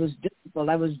it was difficult.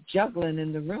 I was juggling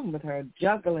in the room with her.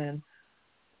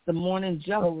 The morning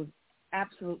juggle was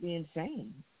absolutely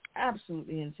insane.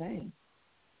 Absolutely insane.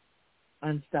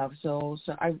 And stuff. So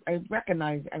I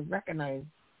recognize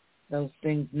those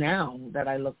things now that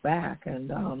I look back, and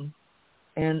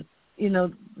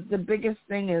the biggest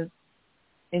thing is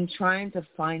in trying to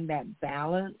find that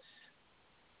balance,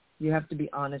 you have to be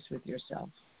honest with yourself.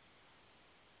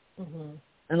 Mm-hmm.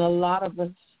 And a lot of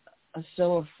us are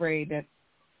so afraid that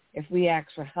if we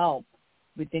ask for help,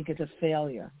 we think it's a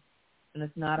failure, and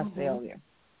it's not a failure.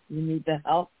 You need the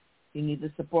help. You need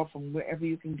the support from wherever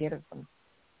you can get it from.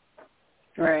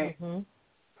 Right. Mm-hmm.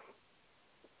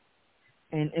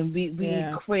 And we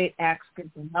equate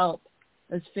asking for help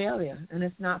as failure, and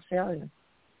it's not failure.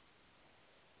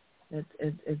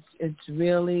 It's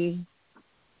really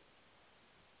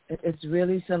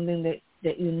something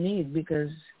that you need,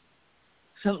 because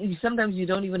sometimes you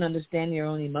don't even understand your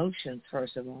own emotions,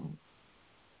 first of all.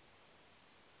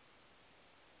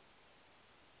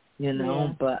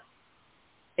 But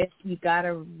you got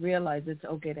to realize it's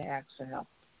okay to ask for help.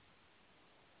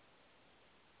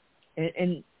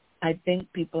 And I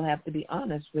think people have to be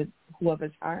honest with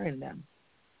whoever's hiring them.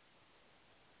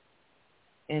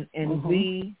 And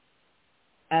we,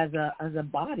 as a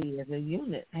body, as a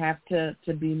unit, have to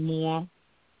be more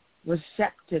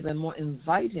receptive and more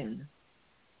inviting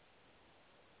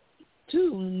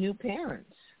to new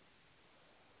parents.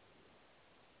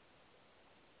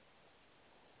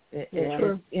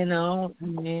 And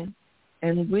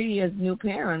we as new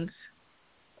parents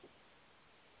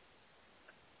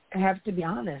have to be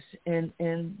honest, and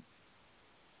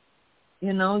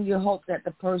you hope that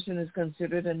the person is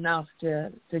considered enough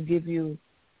to give you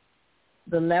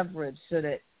the leverage so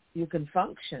that you can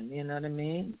function. You know what I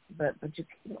mean? But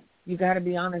you got to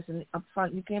be honest and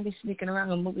upfront. You can't be sneaking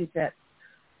around a movie set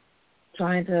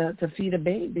trying to feed a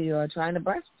baby or trying to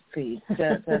breastfeed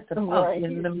to pump. Right. You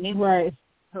know what I mean? Right.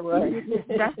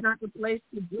 That's not the place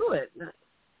to do it.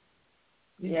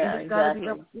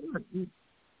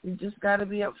 You just got to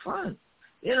be up front.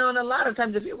 And a lot of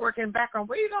times if you're working background,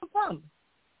 where are you going to pump?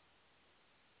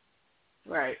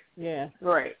 Right. Yeah.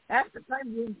 Right. Half the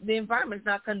time the environment's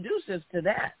not conducive to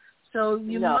that. So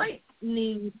you might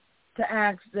need to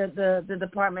ask the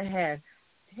department head,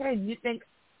 hey, you think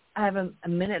I have a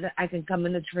minute that I can come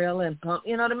in the trailer and pump?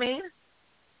 You know what I mean?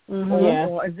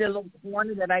 or is there a little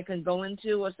corner that I can go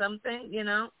into or something, you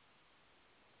know?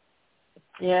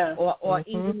 Yeah. Or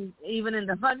even in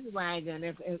the honey wagon,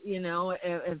 if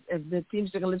the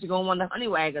teamster can let you go on the honey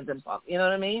wagon and stuff, you know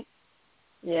what I mean?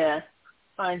 Yeah.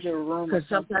 Find your room. Because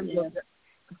sometimes,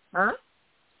 huh?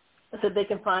 I said they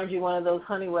can find you one of those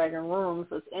honey wagon rooms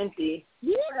that's empty.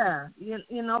 Yeah,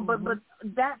 you know, but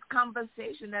that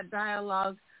conversation, that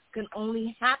dialogue can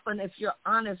only happen if you're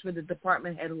honest with the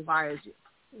department head who hires you.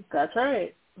 That's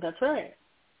right. That's right.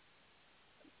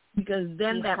 Because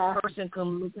then that person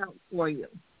can look out for you.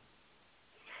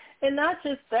 And not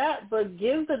just that, but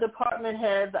give the department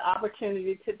head the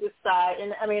opportunity to decide,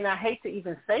 and I mean, I hate to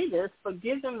even say this, but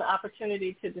give them the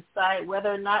opportunity to decide whether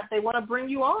or not they want to bring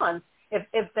you on. If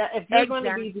you're going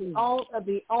to be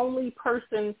the only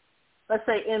person, let's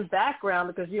say, in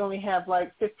background, because you only have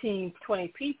like 15, 20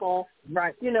 people,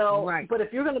 right? You know, right. But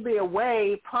if you're going to be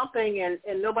away pumping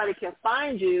and nobody can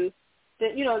find you,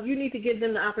 then, you know, you need to give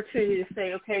them the opportunity to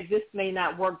say, okay, this may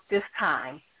not work this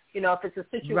time. You know, if it's a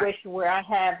situation where I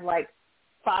have like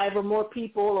 5 or more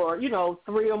people or, you know,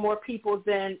 3 or more people,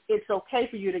 then it's okay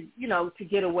for you to, you know, to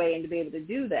get away and to be able to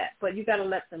do that. But you got to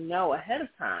let them know ahead of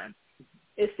time.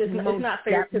 It's just it's not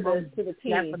fair to the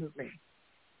team. Definitely.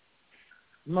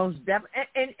 Most definitely.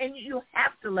 And you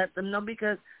have to let them know,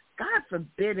 because God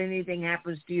forbid anything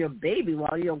happens to your baby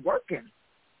while you're working.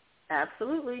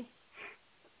 Absolutely.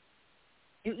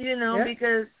 You know,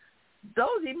 because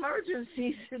those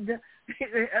emergencies, you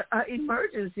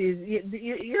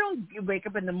don't wake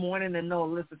up in the morning and know a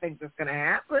list of things that's going to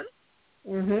happen.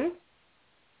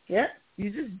 Yeah.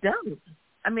 You just don't.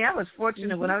 I mean, I was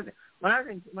fortunate when I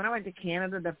went to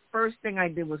Canada. The first thing I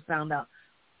did was found out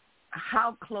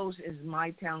how close is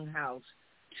my townhouse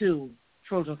to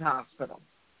Children's Hospital.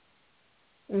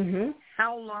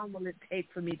 How long will it take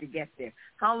for me to get there?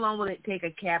 How long will it take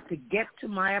a cab to get to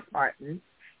my apartment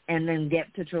and then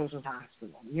get to Children's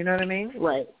Hospital? You know what I mean?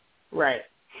 Right.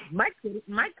 My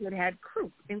kid had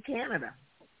croup in Canada.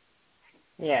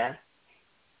 Yeah.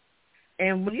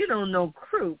 And when you don't know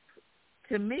croup,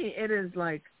 to me, it is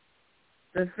like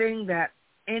the thing that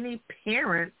any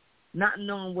parent, not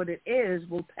knowing what it is,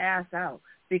 will pass out,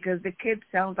 because the kid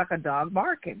sounds like a dog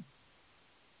barking.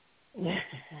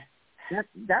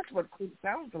 That's what croup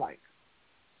sounds like.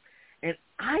 And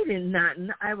I did not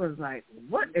know. I was like,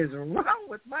 what is wrong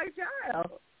with my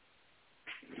child?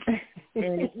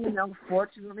 And, you know,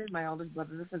 fortunately, my oldest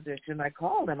brother's a physician. I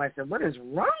called him. I said, what is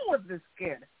wrong with this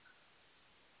kid?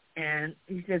 And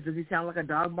he said, does he sound like a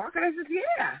dog barking? I said,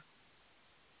 yeah.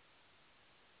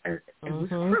 It was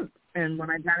croup. And when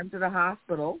I got him to the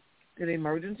hospital, to the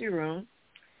emergency room,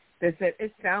 they said,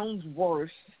 it sounds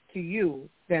worse to you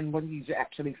than what he's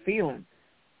actually feeling.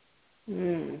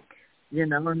 You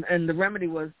know, and the remedy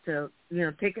was to, you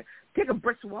know, take a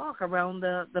brisk walk around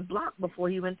the block before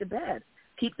he went to bed.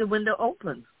 Keep the window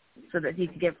open so that he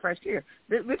could get fresh air.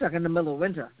 We're talking in the middle of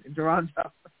winter in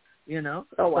Toronto, you know.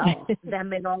 Oh, wow. That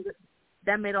made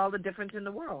all the difference in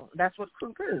the world. That's what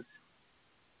croup is.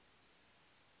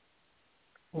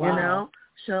 Wow. You know?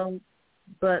 So,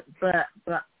 but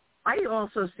I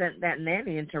also sent that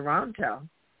nanny in Toronto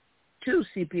 2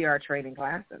 CPR training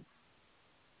classes.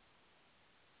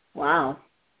 Wow.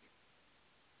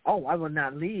 Oh, I would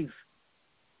not leave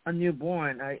a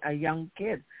newborn, a young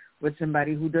kid, with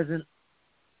somebody who doesn't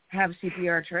have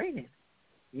CPR training.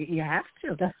 You have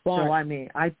to. That's smart. So, I mean,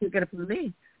 I took it upon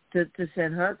me to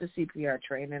send her to CPR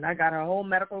training. I got her whole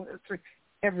medical history,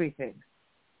 everything.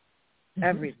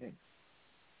 Everything.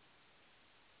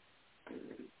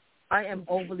 I am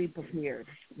overly prepared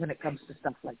when it comes to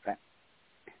stuff like that.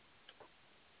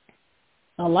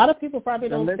 A lot of people probably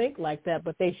don't think like that,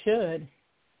 but they should.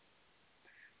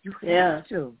 You have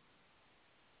to.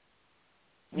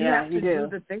 You have to do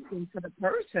the thinking for the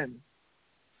person.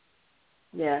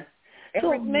 Yeah.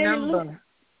 Every number.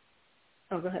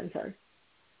 Oh, go ahead. I'm sorry.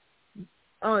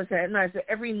 Oh, I said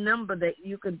every number that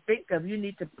you can think of, you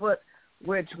need to put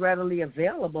where it's readily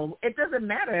available. It doesn't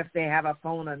matter if they have a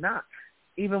phone or not.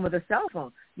 Even with a cell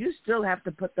phone, you still have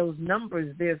to put those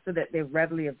numbers there so that they're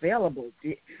readily available.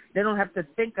 They don't have to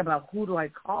think about who do I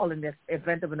call in the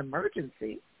event of an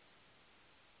emergency.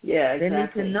 Yeah, exactly. They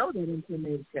need to know that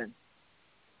information.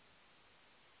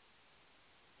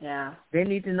 Yeah. They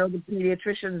need to know the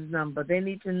pediatrician's number. They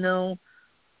need to know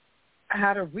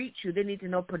how to reach you. They need to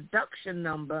know production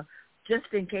number just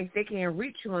in case they can't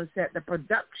reach you on set. The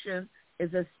production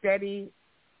is a steady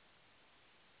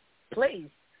place.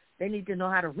 They need to know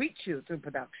how to reach you through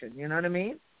production. You know what I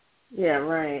mean? Yeah,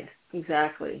 right.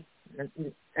 Exactly.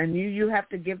 And you have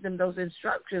to give them those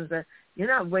instructions that you're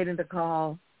not waiting to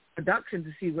call production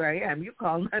to see where I am. You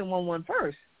call 911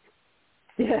 first.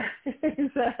 Yeah,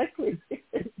 exactly.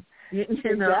 You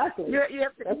know, exactly. You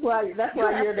have to, that's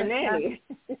why you're the nanny.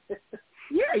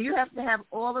 Yeah, you have to have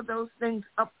all of those things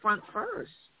up front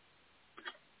first.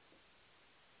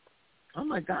 Oh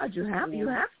my God, you have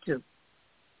to.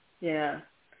 Yeah.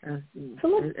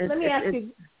 So let me ask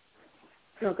you.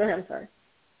 No, go ahead. I'm sorry.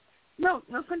 No,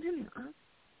 continue.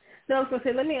 No, I was going to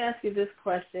say, let me ask you this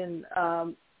question.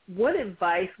 What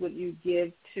advice would you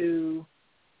give to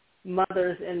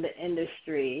mothers in the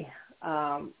industry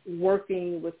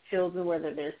working with children,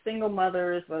 whether they're single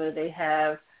mothers, whether they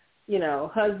have,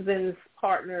 husbands,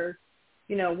 partners?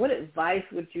 What advice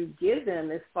would you give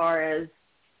them as far as,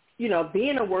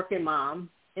 being a working mom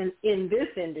in this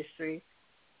industry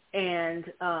and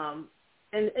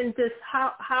just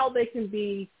how they can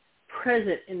be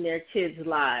present in their kids'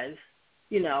 lives,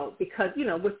 because,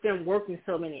 with them working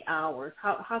so many hours,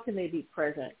 how can they be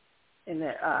present in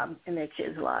their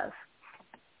kids' lives?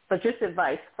 But just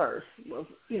advice first,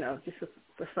 just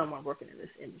for someone working in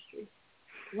this industry.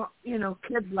 Well,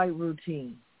 kids like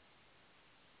routine.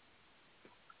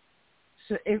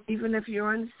 So even if you're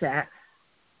on set,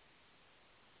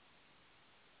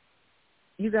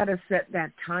 you got to set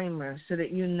that timer so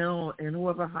that and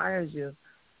whoever hires you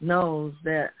knows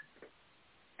that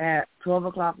at 12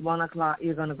 o'clock, 1 o'clock,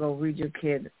 you're going to go read your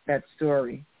kid that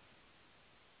story.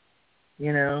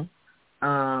 Whatever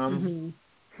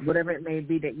it may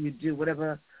be that you do,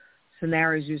 whatever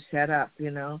scenarios you set up,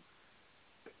 you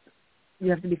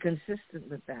have to be consistent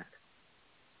with that.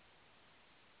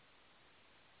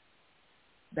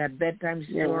 That bedtime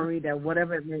story, that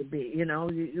whatever it may be,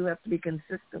 you have to be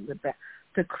consistent with that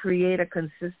to create a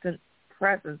consistent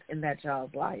presence in that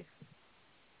child's life.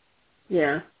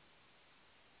 Yeah.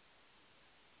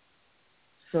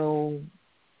 So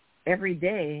every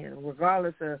day,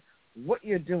 regardless of what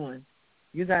you're doing,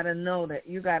 you got to know that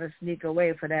you got to sneak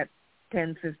away for that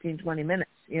 10, 15, 20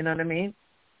 minutes. You know what I mean?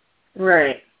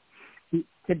 Right.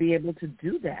 To be able to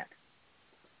do that.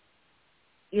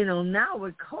 Now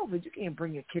with COVID, you can't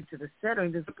bring your kid to the set. Or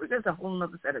there's a whole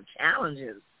other set of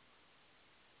challenges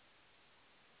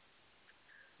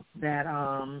that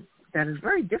is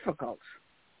very difficult.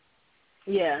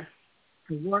 Yeah.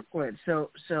 To work with.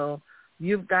 So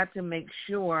you've got to make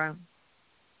sure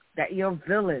that your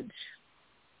village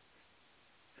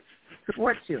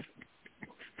supports you.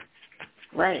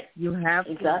 Right. You have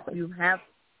exactly.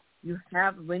 You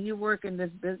have when you work in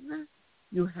this business,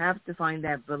 you have to find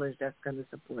that village that's going to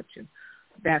support you.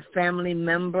 That family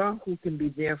member who can be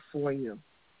there for you.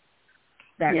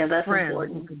 That friend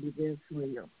important. who can be there for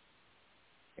you.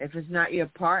 If it's not your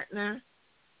partner,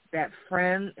 that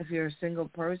friend, if you're a single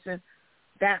person,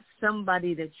 that's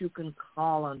somebody that you can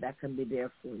call on that can be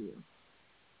there for you.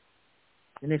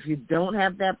 And if you don't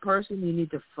have that person, you need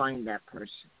to find that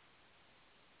person.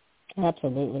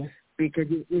 Absolutely. Because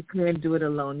you can't do it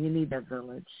alone. You need that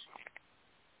village.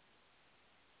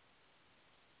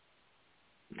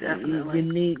 Definitely.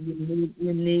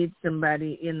 You need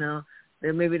somebody,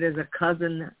 that maybe there's a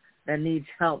cousin that needs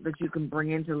help that you can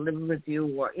bring in to live with you,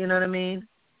 or you know what I mean?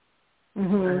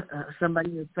 Mm-hmm.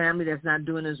 Somebody in your family that's not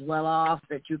doing as well off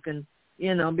that you can,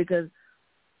 because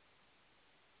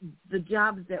the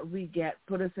jobs that we get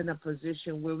put us in a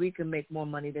position where we can make more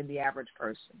money than the average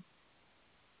person.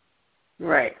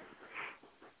 Right.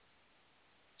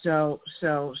 So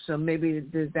maybe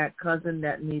there's that cousin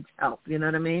that needs help, you know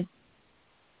what I mean?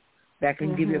 That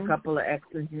can give you a couple of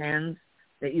extra hands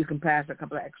that you can pass a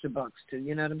couple of extra bucks to,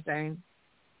 you know what I'm saying?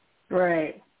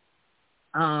 Right.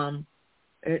 I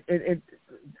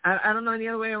don't know any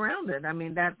other way around it. I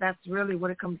mean, that's really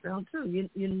what it comes down to.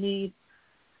 You need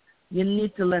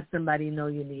to let somebody know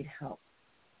you need help.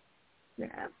 You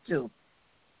have to.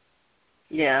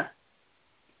 Yeah.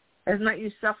 If not,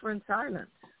 you suffer in silence.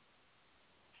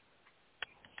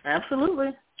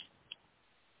 Absolutely.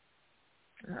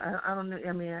 I don't know.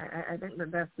 I mean, I think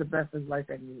that's the best advice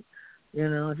I need. If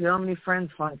you don't have any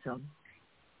friends, find some.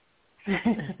 I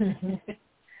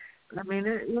mean,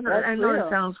 I know real. it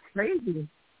sounds crazy,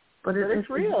 but it's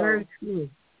real. It's very true.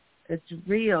 It's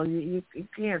real. You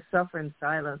can't suffer in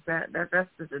silence. That's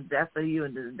just the death of you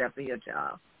and the death of your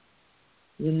child.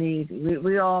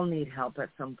 We all need help at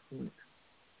some point.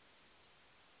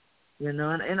 And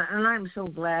I'm so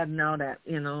glad now that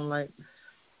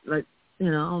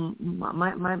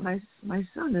my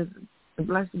son is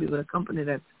blessed to be with a company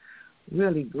that's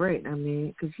really great. I mean,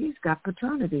 because he's got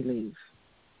paternity leave.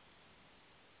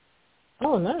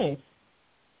 Oh, nice.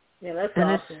 Yeah, that's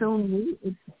and awesome.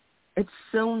 It's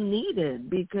so needed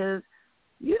because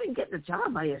you didn't get the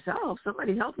job by yourself.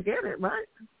 Somebody helped you get it, right?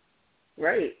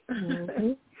 Right.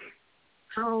 Mm-hmm.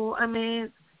 So, I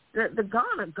mean,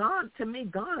 gone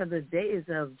are the days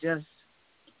of just,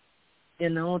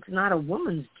 it's not a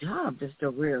woman's job just to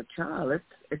rear a child.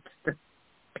 It's the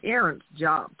parent's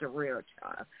job to rear a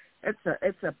child.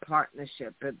 It's a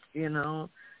partnership. It's,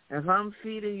 if I'm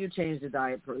feeding, you change the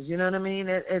diapers. You know what I mean?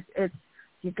 It's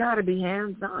you got to be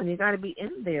hands on. You got to be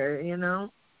in there.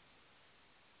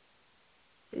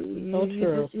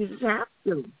 True. You just have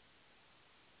to.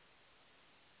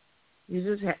 You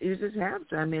just have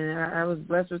to. I mean, I was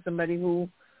blessed with somebody who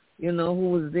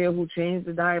was there, who changed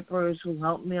the diapers, who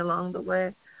helped me along the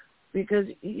way, because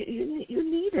you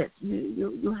need it.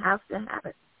 You have to have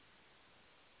it.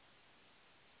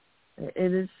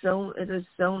 It is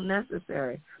so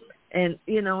necessary, and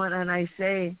and I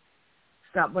say,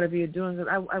 stop whatever you're doing.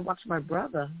 Because I watched my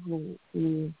brother who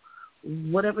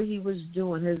whatever he was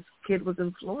doing, his kid was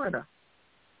in Florida,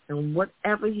 and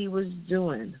whatever he was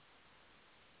doing,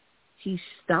 he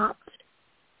stopped,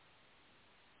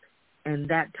 and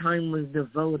that time was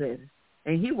devoted.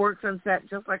 And he works on set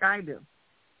just like I do,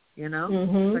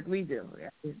 like we do.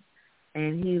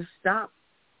 And he stopped,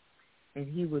 and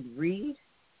he would read.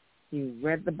 He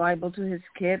read the Bible to his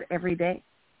kid every day,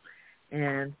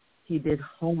 and he did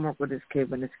homework with his kid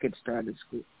when his kid started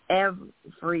school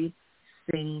every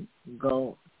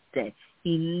single day.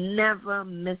 He never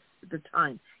missed the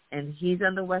time. And he's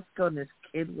on the West Coast, and his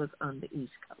kid was on the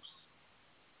East Coast.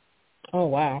 Oh,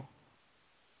 wow.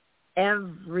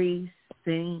 Every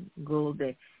single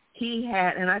day. He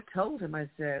had, and I told him, I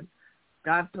said,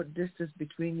 God put distance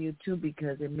between you two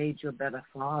because it made you a better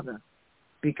father.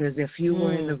 Because if you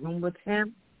were in the room with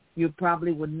him, you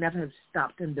probably would never have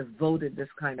stopped and devoted this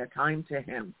kind of time to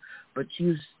him. But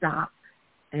you stopped,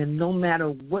 and no matter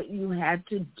what you had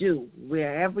to do,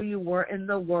 wherever you were in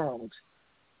the world,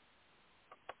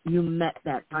 you met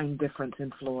that time difference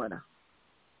in Florida.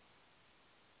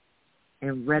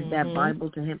 And read that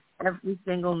Bible to him every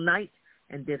single night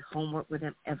and did homework with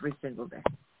him every single day,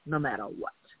 no matter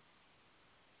what.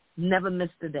 Never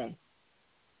missed a day.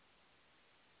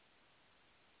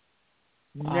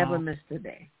 Wow. Never missed a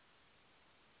day.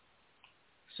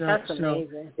 That's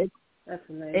amazing. That's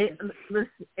amazing.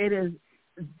 It is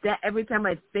that every time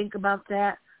I think about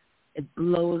that, it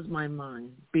blows my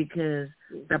mind, because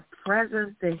the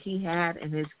presence that he had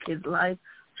in his kid's life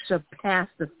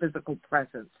surpassed the physical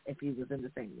presence if he was in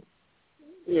the same room.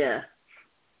 Yeah.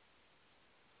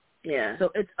 Yeah.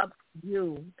 So it's up to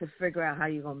you to figure out how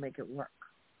you're going to make it work.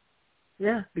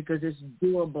 Yeah. Because it's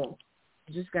doable.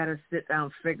 You just got to sit down,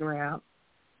 figure out,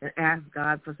 and ask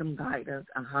God for some guidance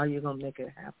on how you're going to make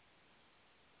it happen.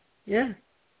 Yeah.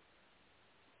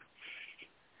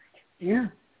 Yeah.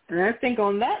 And I think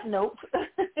on that note,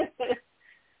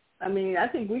 I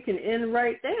think we can end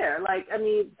right there.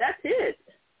 That's it.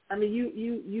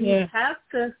 You have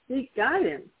to seek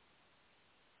guidance.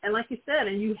 And like you said,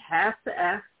 and you have to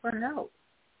ask for help.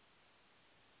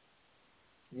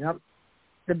 Yep.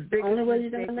 The biggest only way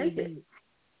you're going to make it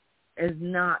is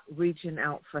not reaching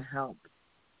out for help.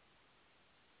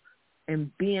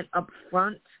 And being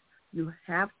upfront, you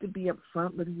have to be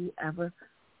upfront with whoever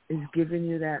is giving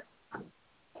you that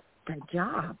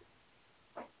job.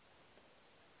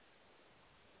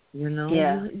 You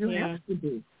have to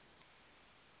be.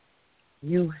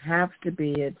 You have to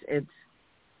be.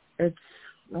 It's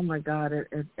oh my God,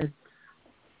 it's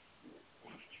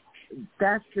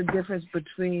that's the difference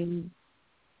between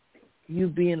you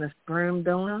being a sperm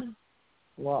donor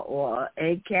or an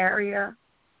egg carrier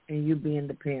and you being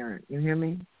the parent. You hear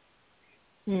me?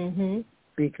 Mhm.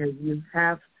 Because you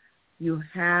have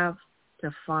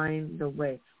to find the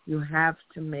way. You have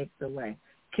to make the way.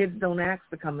 Kids don't ask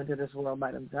to come into this world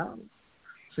by themselves.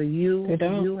 So you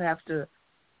have to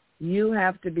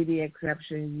be the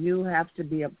exception. You have to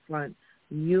be upfront.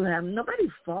 Nobody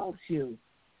faults you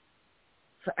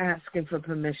for asking for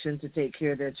permission to take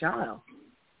care of their child.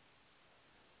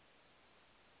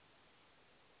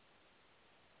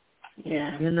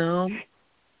 Yeah.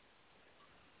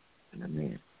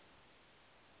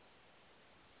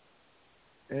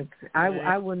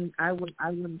 I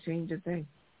wouldn't change a thing.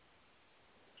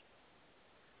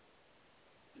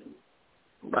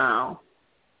 Wow.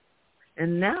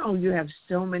 And now you have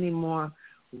so many more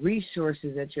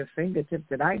resources at your fingertips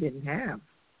that I didn't have.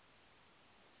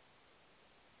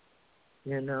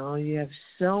 You have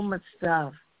so much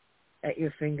stuff at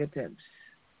your fingertips.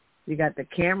 You got the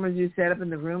cameras you set up in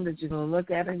the room that you're going to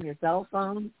look at on your cell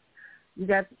phone. You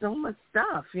got so much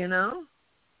stuff,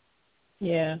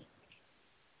 Yeah.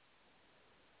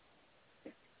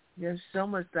 There's so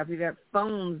much stuff. You got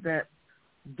phones that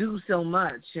do so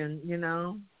much, and,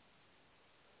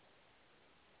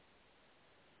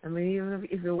 I mean, even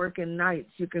if you're working nights,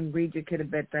 you can read your kid a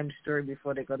bedtime story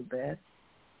before they go to bed.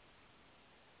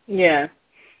 Yeah.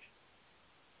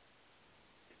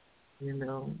 You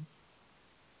know.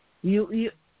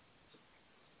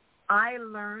 I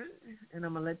learned, and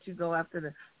I'm going to let you go after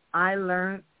this, I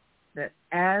learned that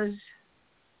as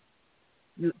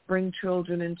you bring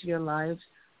children into your lives,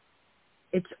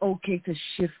 it's okay to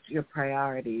shift your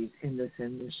priorities in this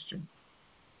industry.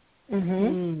 I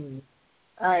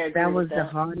agree That was with that. the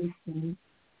hardest thing.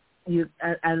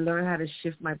 I learned how to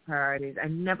shift my priorities. I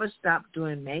never stopped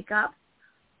doing makeup.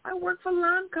 I worked for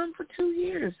Lancome for 2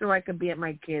 years so I could be at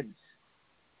my kids,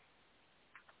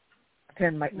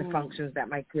 attend the functions that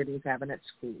my kid was having at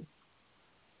school.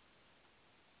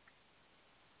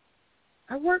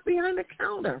 I worked behind the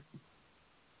counter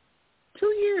 2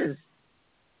 years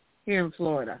here in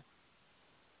Florida.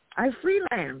 I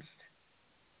freelanced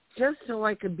just so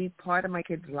I could be part of my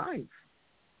kid's life.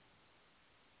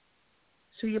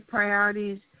 So your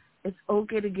priorities, it's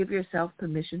okay to give yourself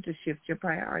permission to shift your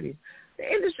priorities.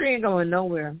 The industry ain't going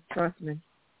nowhere, trust me.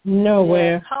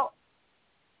 Nowhere. Yeah.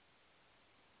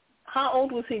 How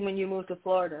old was he when you moved to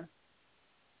Florida?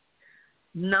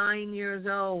 9 years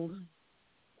old.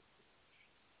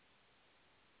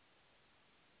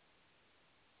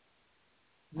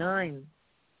 Nine.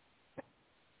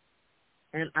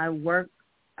 And I worked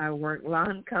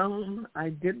Lancome. I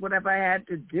did whatever I had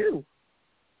to do.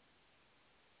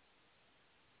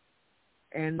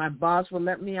 And my boss would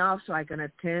let me off so I can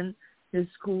attend his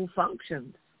school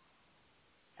functions.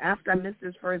 After I missed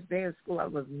his first day of school, I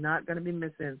was not going to be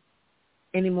missing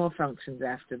any more functions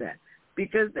after that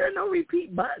because there are no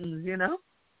repeat buttons, you know.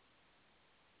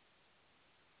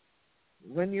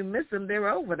 When you miss them, they're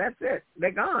over. That's it.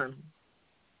 They're gone.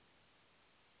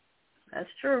 That's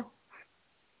true.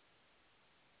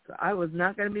 So I was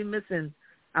not going to be missing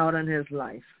out on his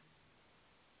life.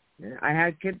 I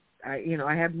had kids.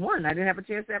 I had one. I didn't have a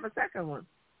chance to have a second one.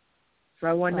 So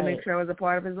I wanted to make sure I was a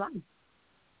part of his life.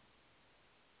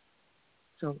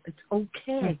 So it's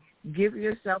okay. Give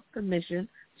yourself permission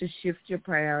to shift your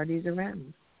priorities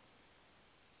around.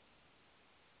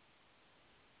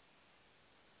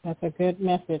 That's a good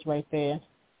message right there.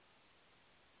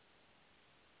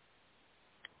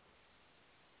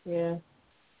 Yeah.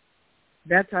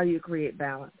 That's how you create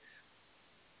balance.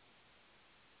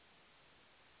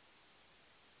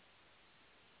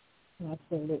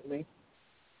 Absolutely.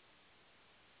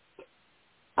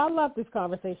 I love this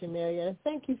conversation, Marietta.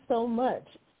 Thank you so much.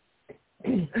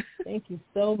 Thank you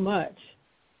so much.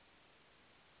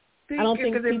 I don't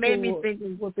think because it made me think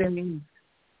of things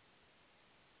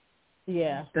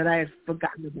that I had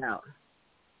forgotten about.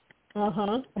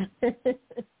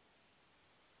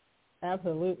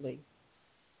 Absolutely.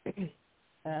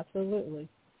 Absolutely.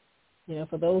 You know,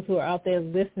 for those who are out there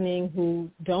listening who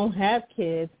don't have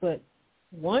kids but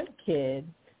want kids,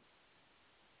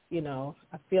 you know,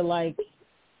 I feel like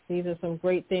these are some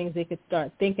great things they could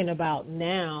start thinking about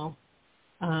now,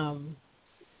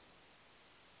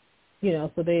 you know,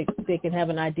 so they can have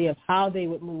an idea of how they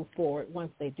would move forward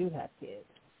once they do have kids.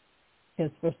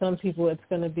 Because for some people it's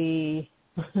going to be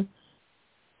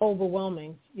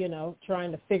overwhelming, you know,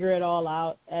 trying to figure it all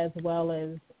out as well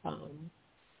as,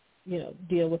 you know,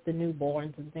 deal with the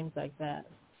newborns and things like that.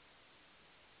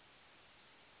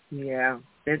 Yeah,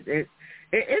 it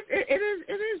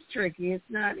is tricky. It's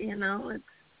not, you know.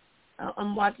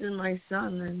 I'm watching my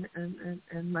son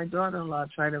and my daughter-in-law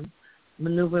try to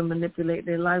maneuver and manipulate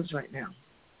their lives right now.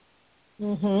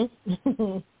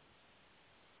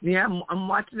 Yeah, I'm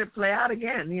watching it play out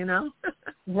again, you know.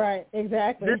 Right,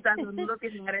 exactly. This time I'm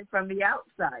looking at it from the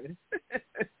outside.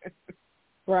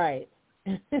 Right.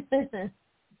 Yeah,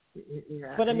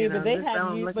 but I mean, but they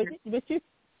have you,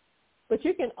 but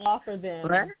you can offer them,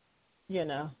 what? You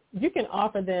know, you can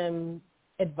offer them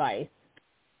advice.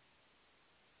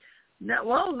 No,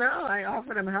 well, no, I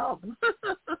offer them help.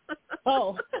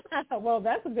 Oh, well,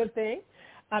 that's a good thing.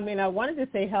 I mean, I wanted to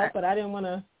say help, but I didn't want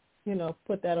to, you know,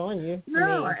 put that on you.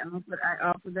 No, I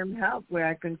offer them help where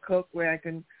I can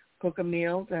cook a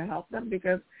meal to help them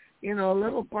because, you know,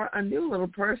 a new little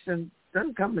person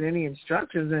doesn't come with any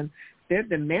instructions and they're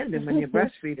demanding when you're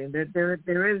breastfeeding.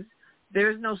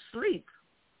 There is no sleep.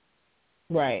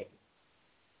 Right.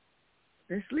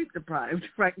 They're sleep deprived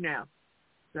right now.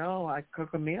 So I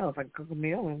cook a meal. If I cook a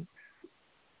meal and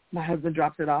my husband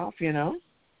drops it off, you know.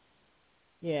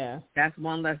 Yeah. That's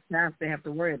one less task they have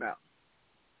to worry about.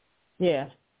 Yeah,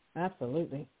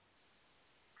 absolutely.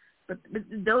 But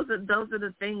those are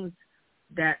the things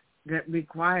that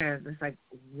requires. It's like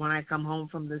when I come home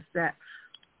from the set,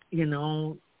 you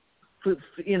know,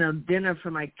 dinner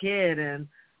for my kid and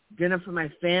dinner for my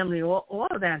family, all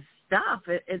of that stuff.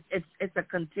 It's a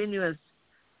continuous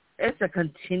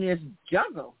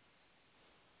juggle.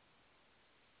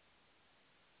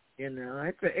 You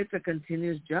know, it's a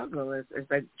continuous juggle. It's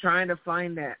like trying to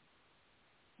find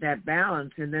that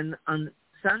balance. And then on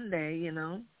Sunday, you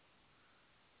know,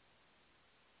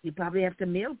 you probably have to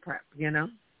meal prep, you know.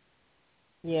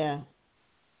 Yeah.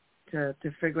 To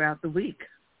figure out the week.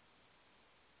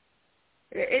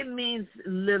 It means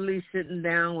literally sitting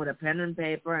down with a pen and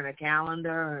paper and a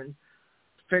calendar and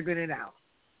figuring it out.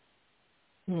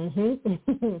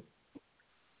 Mhm.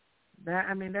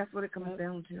 That's what it comes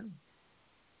down to.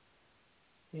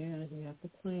 Yeah, you have to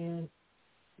plan.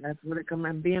 That's what it comes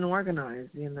down to, being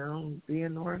organized, you know,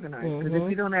 being organized. Because if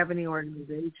you don't have any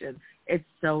organization, it's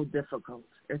so difficult.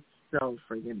 It's so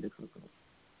friggin' difficult.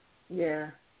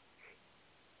 Yeah.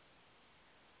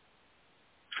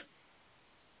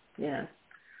 Yeah.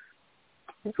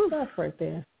 It's tough right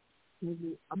there.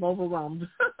 I'm overwhelmed.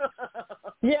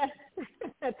 Yeah.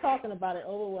 Talking about it,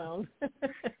 overwhelmed.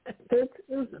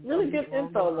 It's really good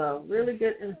info, though. Really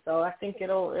good info. I think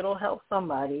it'll help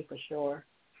somebody for sure.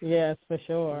 Yes, for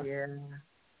sure. Yeah.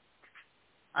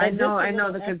 I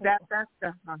know, because that's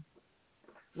the.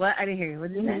 What? I didn't hear you.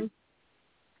 What did you say?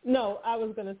 No, I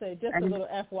was going to say, just a little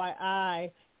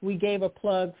FYI, we gave a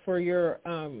plug for your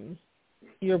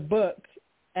book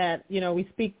at, you know, we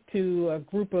speak to a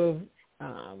group of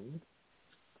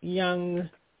young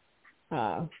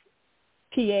PA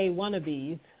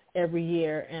wannabes every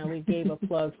year, and we gave a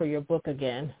plug for your book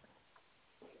again.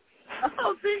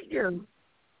 Oh, thank you.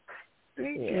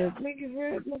 Thank you. Thank you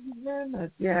very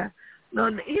much. Yeah. No,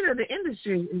 you know, the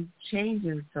industry is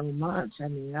changing so much. I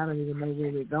mean, I don't even know where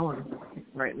we're going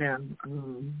right now,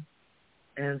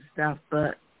 and stuff.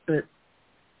 But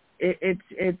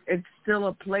it's still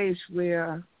a place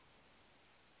where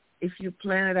if you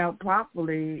plan it out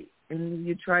properly and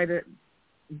you try to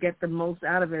get the most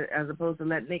out of it, as opposed to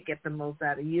letting it get the most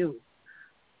out of you,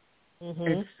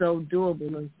 it's so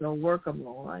doable and so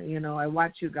workable. You know, I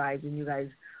watch you guys, and you guys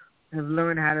have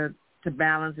learned how to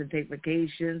balance and take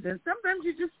vacations, and sometimes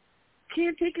you just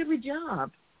can't take every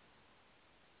job.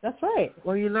 That's right.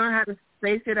 Or you learn how to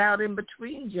space it out in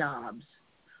between jobs.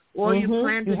 Or you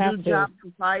plan to do jobs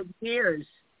for 5 years,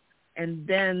 and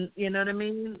then, you know what I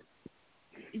mean?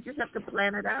 You just have to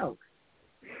plan it out.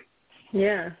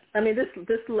 Yeah. I mean, this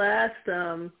last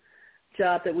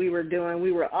job that we were doing,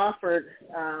 we were offered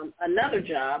another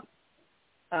job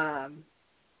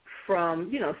from,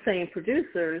 you know, same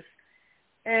producers,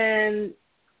 and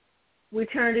we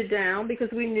turned it down because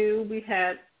we knew we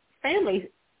had family,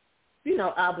 you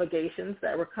know, obligations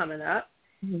that were coming up.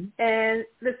 And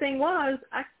the thing was,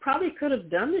 I probably could have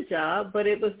done the job, but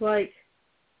it was like,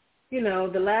 you know,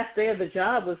 the last day of the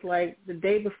job was like the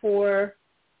day before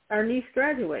our niece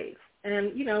graduates.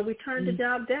 And, you know, we turned the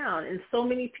job down. And so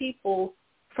many people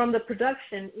from the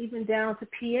production, even down to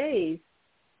PAs,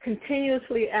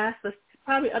 continuously asked us,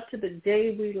 probably up to the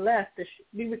day we left,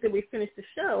 we finished the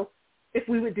show, if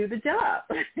we would do the job.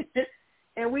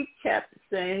 And we kept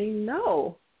saying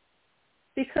no.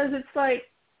 Because it's like,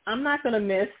 I'm not going to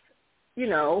miss, you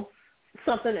know,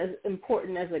 something as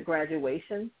important as a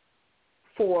graduation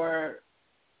for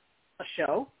a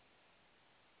show.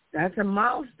 That's a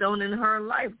milestone in her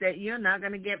life that you're not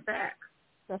going to get back.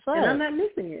 That's right. And I'm not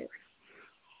missing it.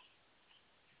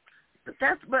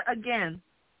 But again,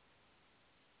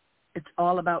 it's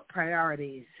all about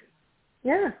priorities.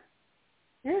 Yeah.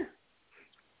 Yeah.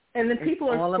 And then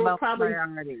people all about probably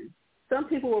priorities. Some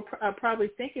people are probably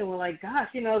thinking, well, like, gosh,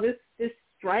 you know, this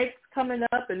strike's coming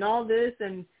up and all this,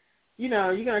 and, you know,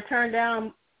 you're going to turn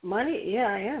down money? Yeah,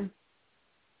 I am.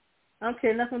 I don't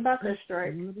care nothing about that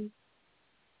strike.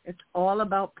 It's all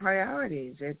about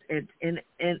priorities. And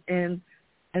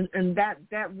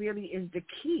that really is the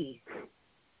key.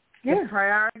 Yeah. The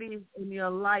priorities in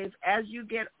your life as you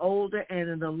get older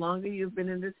and the longer you've been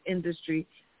in this industry,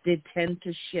 they tend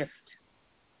to shift.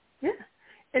 Yeah.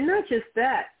 And not just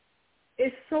that.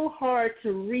 It's so hard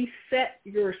to reset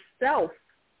yourself,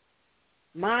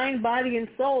 mind, body, and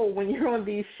soul when you're on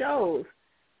these shows.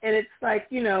 And it's like,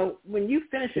 you know, when you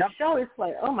finish a show, it's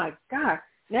like, oh, my God,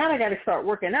 now I got to start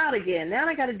working out again. Now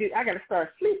I got to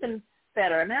start sleeping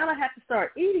better. Now I have to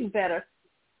start eating better.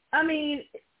 I mean,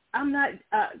 I'm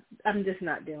just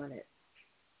not doing it.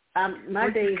 My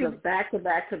days of back to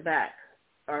back to back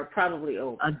are probably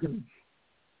over.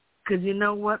 Because you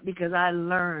know what? Because I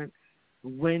learned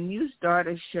when you start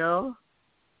a show,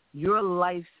 your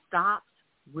life stops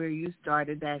where you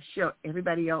started that show.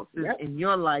 Everybody else's in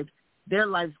your life, their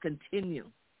lives continue.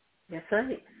 That's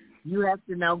right. You have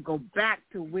to now go back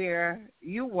to where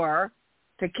you were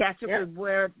to catch up with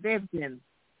where they've been.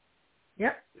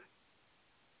 Yep.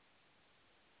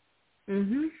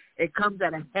 Mhm. It comes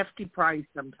at a hefty price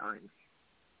sometimes.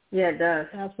 Yeah, it does.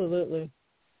 Absolutely.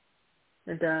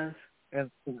 It does.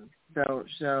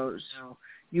 So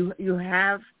you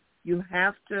have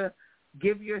to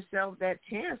give yourself that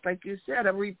chance, like you said,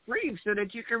 a reprieve, so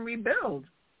that you can rebuild.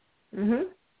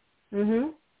 Mhm.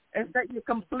 Mhm. It's that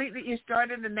you're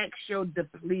starting the next show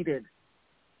depleted.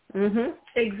 Mhm.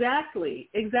 Exactly.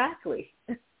 Exactly.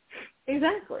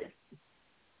 Exactly.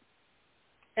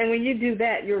 And when you do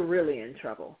that, you're really in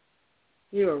trouble.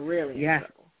 You are really in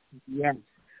trouble. Yes.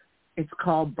 It's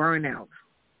called burnout.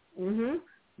 Mhm.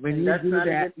 When and you that's do not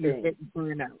that, a good you thing. hit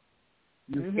burnout.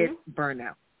 You hit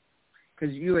burnout.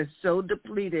 Because you are so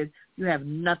depleted, you have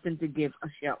nothing to give a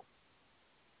show.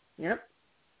 Yep.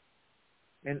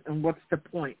 And what's the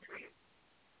point?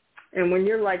 And when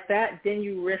you're like that, then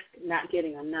you risk not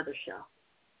getting another show.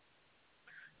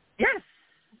 Yes.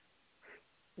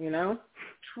 You know?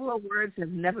 Truer words have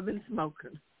never been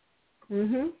spoken.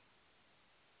 Mhm.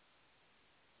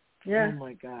 Yeah. Oh,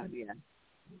 my God, yes.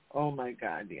 Oh, my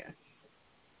God, yes.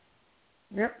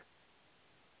 Yep.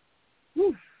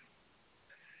 Whew.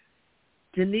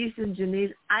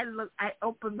 Janice, I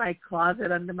opened my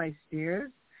closet under my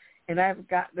stairs, and I've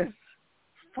got this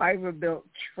fiber-built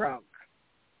trunk.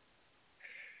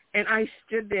 And I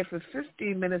stood there for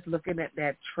 15 minutes looking at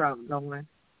that trunk going,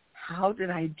 how did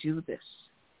I do this?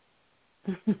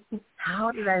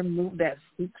 How did I move that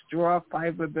 6-drawer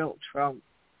fiber-built trunk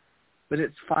with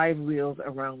its 5 wheels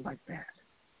around like that?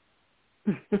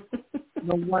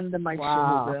 No wonder my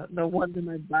shoulder, no wonder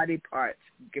my body parts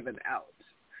given out.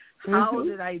 How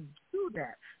did I do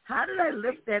that? How did I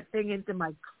lift that thing into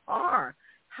my car?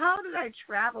 How did I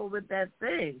travel with that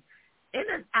thing? In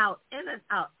and out,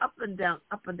 up and down,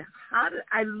 up and down. How did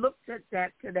I looked at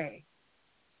that today?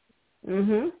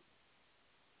 Mhm.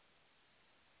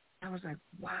 I was like,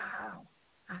 wow.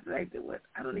 How did I do it?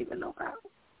 I don't even know how.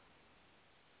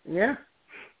 Yeah.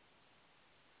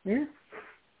 Yeah.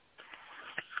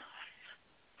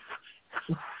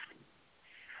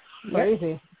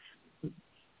 Crazy.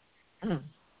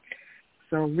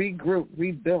 So regroup,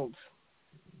 rebuild,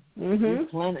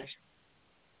 replenish.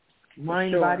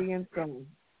 Mind, body, and soul.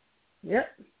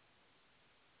 Yep.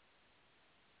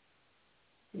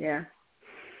 Yeah.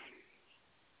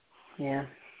 Yeah.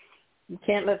 You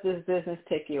can't let this business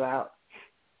take you out.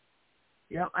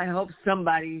 Yeah, I hope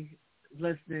somebody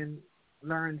listening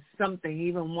learns something,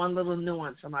 even one little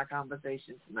nuance from our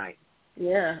conversation tonight.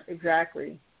 Yeah,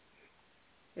 exactly.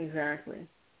 Exactly.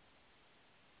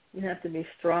 You have to be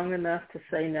strong enough to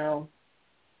say no.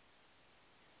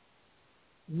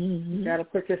 Mm-hmm. You got to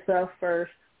put yourself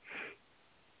first.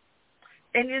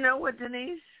 And you know what,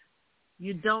 Denise?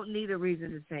 You don't need a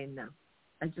reason to say no.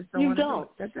 I just don't You want to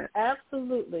don't. do it. That's it.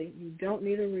 Absolutely. You don't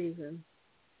need a reason.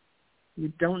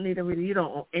 You don't need a reason. You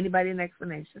don't owe anybody an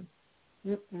explanation.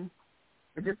 Mm-mm.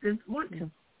 I just didn't want to.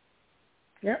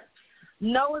 Yep.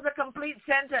 No is a complete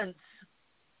sentence.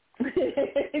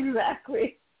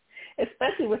 Exactly.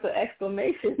 Especially with an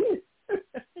exclamation.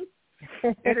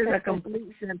 It is a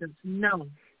complete sentence. No.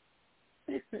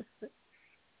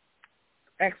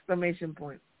 Exclamation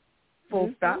point.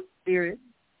 Full stop. Period.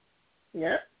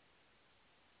 Yep.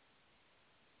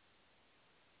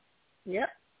 Yep.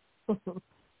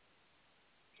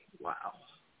 Wow.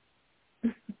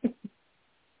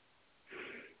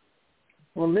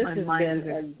 Well, this My has mind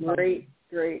been is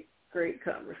a great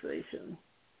conversation.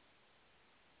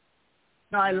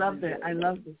 No, I loved it. I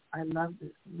loved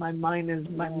it. My mind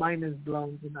is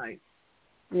blown tonight.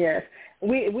 Yes.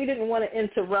 We didn't want to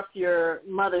interrupt your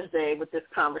Mother's Day with this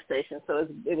conversation, so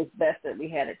it was best that we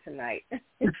had it tonight.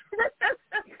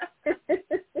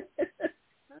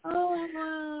 Oh,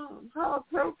 wow. How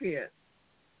appropriate.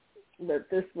 But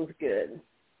this was good.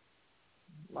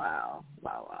 Wow.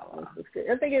 This was good.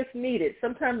 I think it's needed.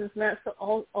 Sometimes it's not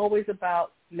always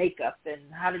about makeup and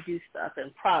how to do stuff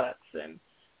and products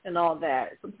and all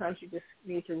that. Sometimes you just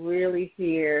need to really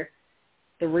hear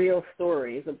the real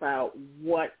stories about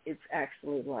what it's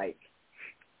actually like.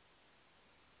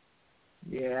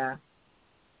 Yeah.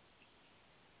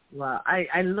 Well,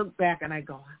 I look back and I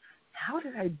go, how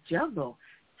did I juggle?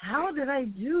 How did I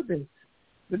do this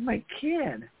with my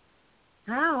kid?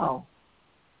 How?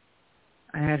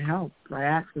 I had help. I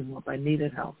asked for help. I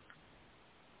needed help.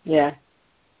 Yeah.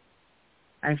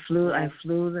 I flew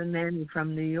the nanny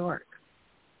from New York.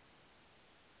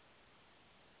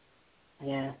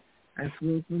 Yeah. I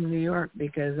flew from New York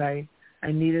because I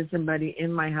needed somebody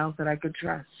in my house that I could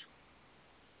trust.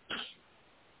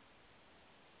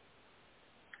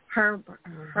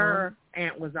 Her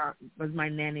aunt was my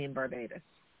nanny in Barbados.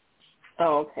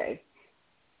 Oh, okay.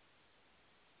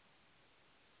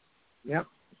 Yep.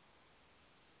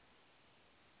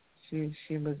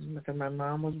 She was, because my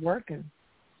mom was working,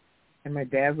 and my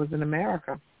dad was in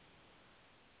America.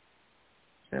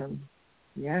 So,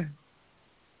 yeah.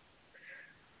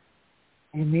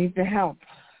 You need the help.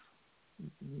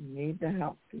 You need the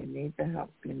help. You need the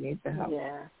help. You need the help.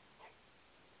 Yeah.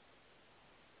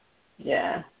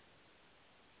 Yeah.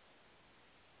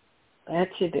 That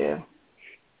you do.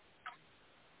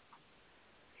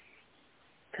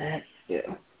 That you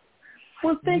do.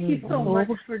 Well, thank you so much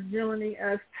for joining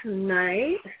us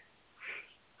tonight.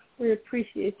 We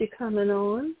appreciate you coming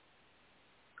on.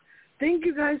 Thank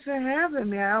you guys for having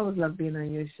me. I always love being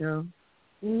on your show.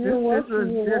 You're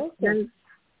welcome.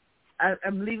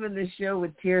 I'm leaving this show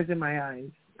with tears in my eyes.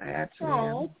 I actually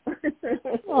am.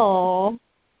 Aww.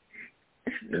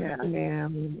 Yeah, I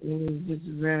am. It was just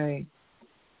very.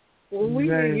 Well, we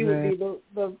knew you would be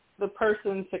the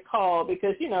person to call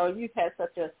because, you know, you've had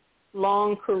such a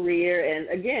long career. And,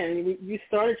 again, you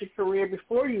started your career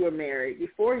before you were married,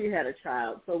 before you had a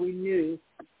child. So we knew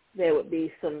there would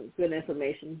be some good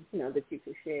information, you know, that you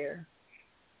could share.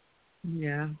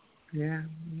 Yeah.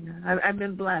 I've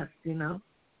been blessed, you know.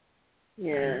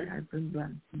 Yeah. I've been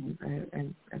blessed.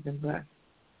 I've been blessed.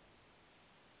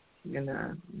 You know,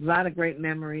 a lot of great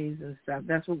memories and stuff.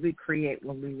 That's what we create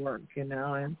when we work, you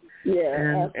know.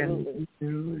 Absolutely.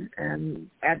 And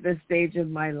at this stage of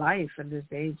my life, at this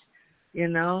age, you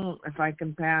know, if I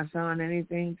can pass on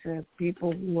anything to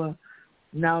people who are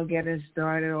now getting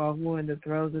started or who are in the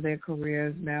throes of their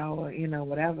careers now, or, you know,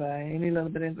 whatever, any little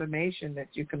bit of information that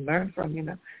you can learn from, you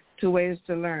know, 2 ways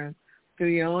to learn, through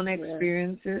your own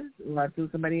experiences or through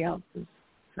somebody else's.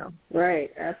 So.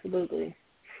 Right, absolutely.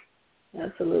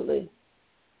 Yes.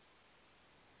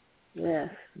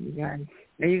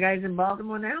 Are you guys in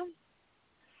Baltimore now?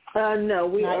 No,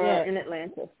 we Not are yet. in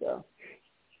Atlanta, so.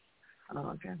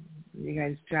 Oh, okay. You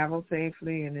guys travel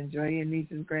safely and enjoy your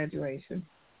niece's graduation.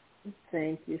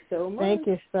 Thank you so much. Thank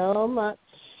you so much.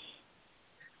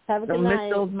 Have a good Don't night.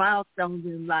 miss those milestones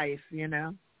in life, you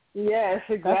know. Yes,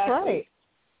 exactly. That's right.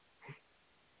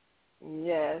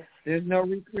 Yes. There's no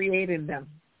recreating them.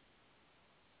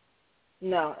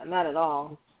 No, not at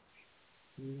all.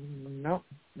 Nope.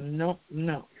 Not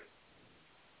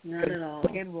at all.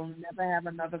 Kid will never have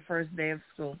another first day of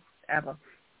school, ever.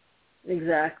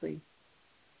 Exactly.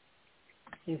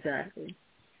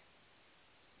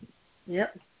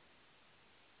 Yep.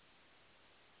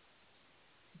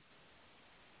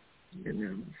 You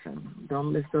know, so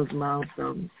don't miss those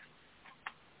milestones.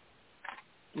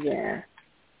 Yeah.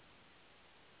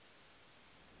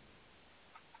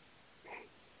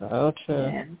 So true.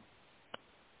 Yeah.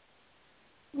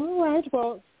 All right.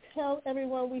 Well, tell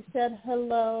everyone we said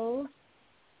hello.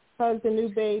 Hug the new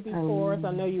baby for us.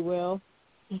 I know you will.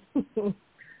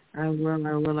 I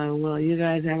will. You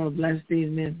guys have a blessed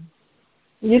evening.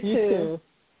 You too.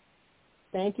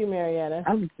 Thank you, Marietta.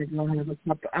 I'm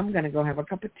gonna go have a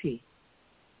cup of tea.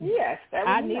 Yes, that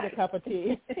would I be need nice. a cup of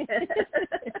tea.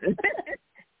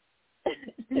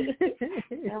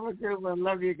 Have a good one.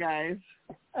 Love you guys.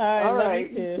 All right.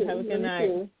 You Love you too. Have a good night.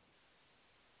 Too.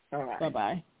 All right.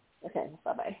 Bye-bye. Okay,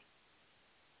 bye-bye.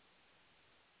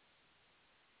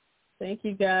 Thank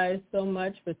you guys so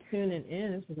much for tuning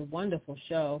in. This was a wonderful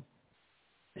show.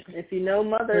 If you know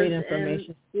mothers Great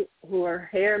information. who are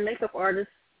hair and makeup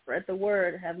artists, spread the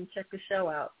word. Have them check the show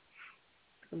out.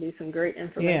 There'll be some great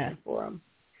information for them.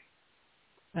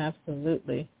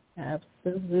 Absolutely. All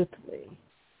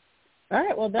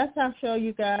right, well, that's our show,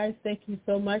 you guys. Thank you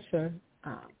so much for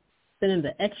spending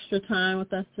the extra time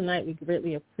with us tonight. We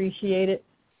greatly appreciate it.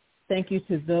 Thank you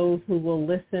to those who will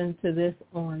listen to this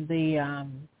on the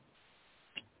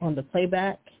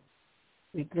playback.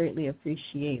 We greatly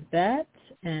appreciate that.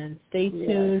 And stay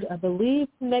tuned. I believe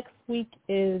next week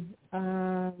is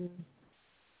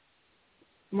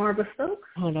Marva Stokes?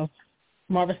 Oh, no.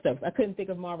 Marva Stokes. I couldn't think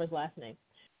of Marva's last name.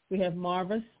 We have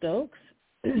Marva Stokes.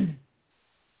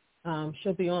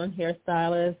 She'll be on,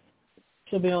 hairstylist.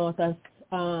 She'll be on with us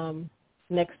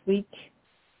next week.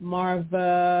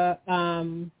 Marva,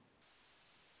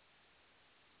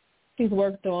 she's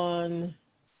worked on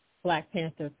Black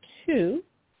Panther 2.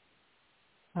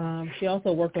 She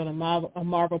also worked on a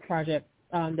Marvel project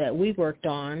that we worked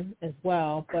on as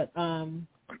well, but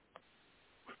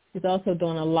she's also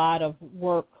doing a lot of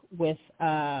work with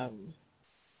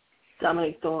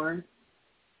Dominic Thorne.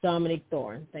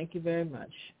 Thank you very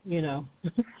much. You know,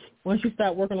 once you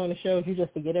start working on the shows, you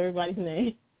just forget everybody's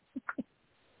name.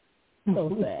 So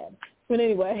sad. But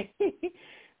anyway,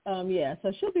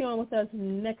 so she'll be on with us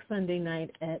next Sunday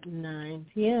night at 9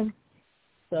 p.m.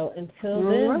 So until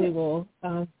then, we will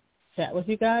chat with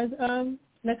you guys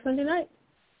next Sunday night.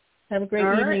 Have a great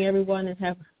evening, everyone, and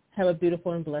have a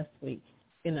beautiful and blessed week.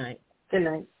 Good night. Good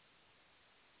night.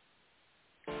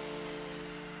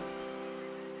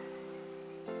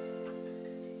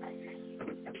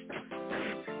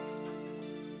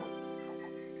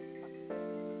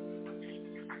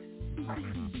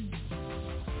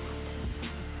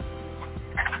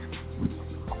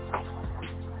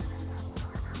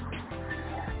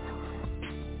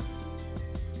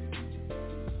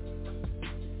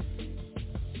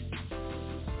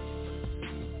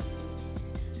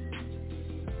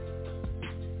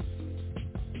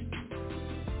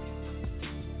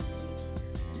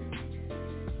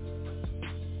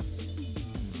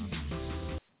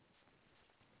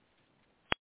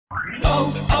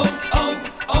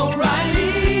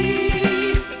 O'Reilly.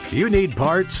 You need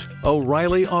parts?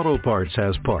 O'Reilly Auto Parts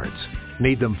has parts.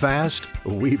 Need them fast?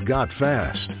 We've got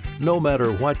fast. No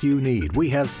matter what you need, we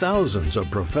have thousands of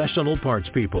professional parts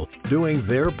people doing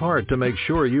their part to make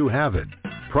sure you have it.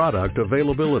 Product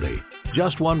availability.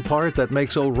 Just one part that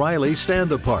makes O'Reilly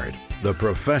stand apart. The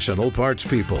professional parts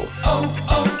people.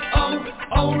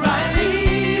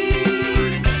 O'Reilly.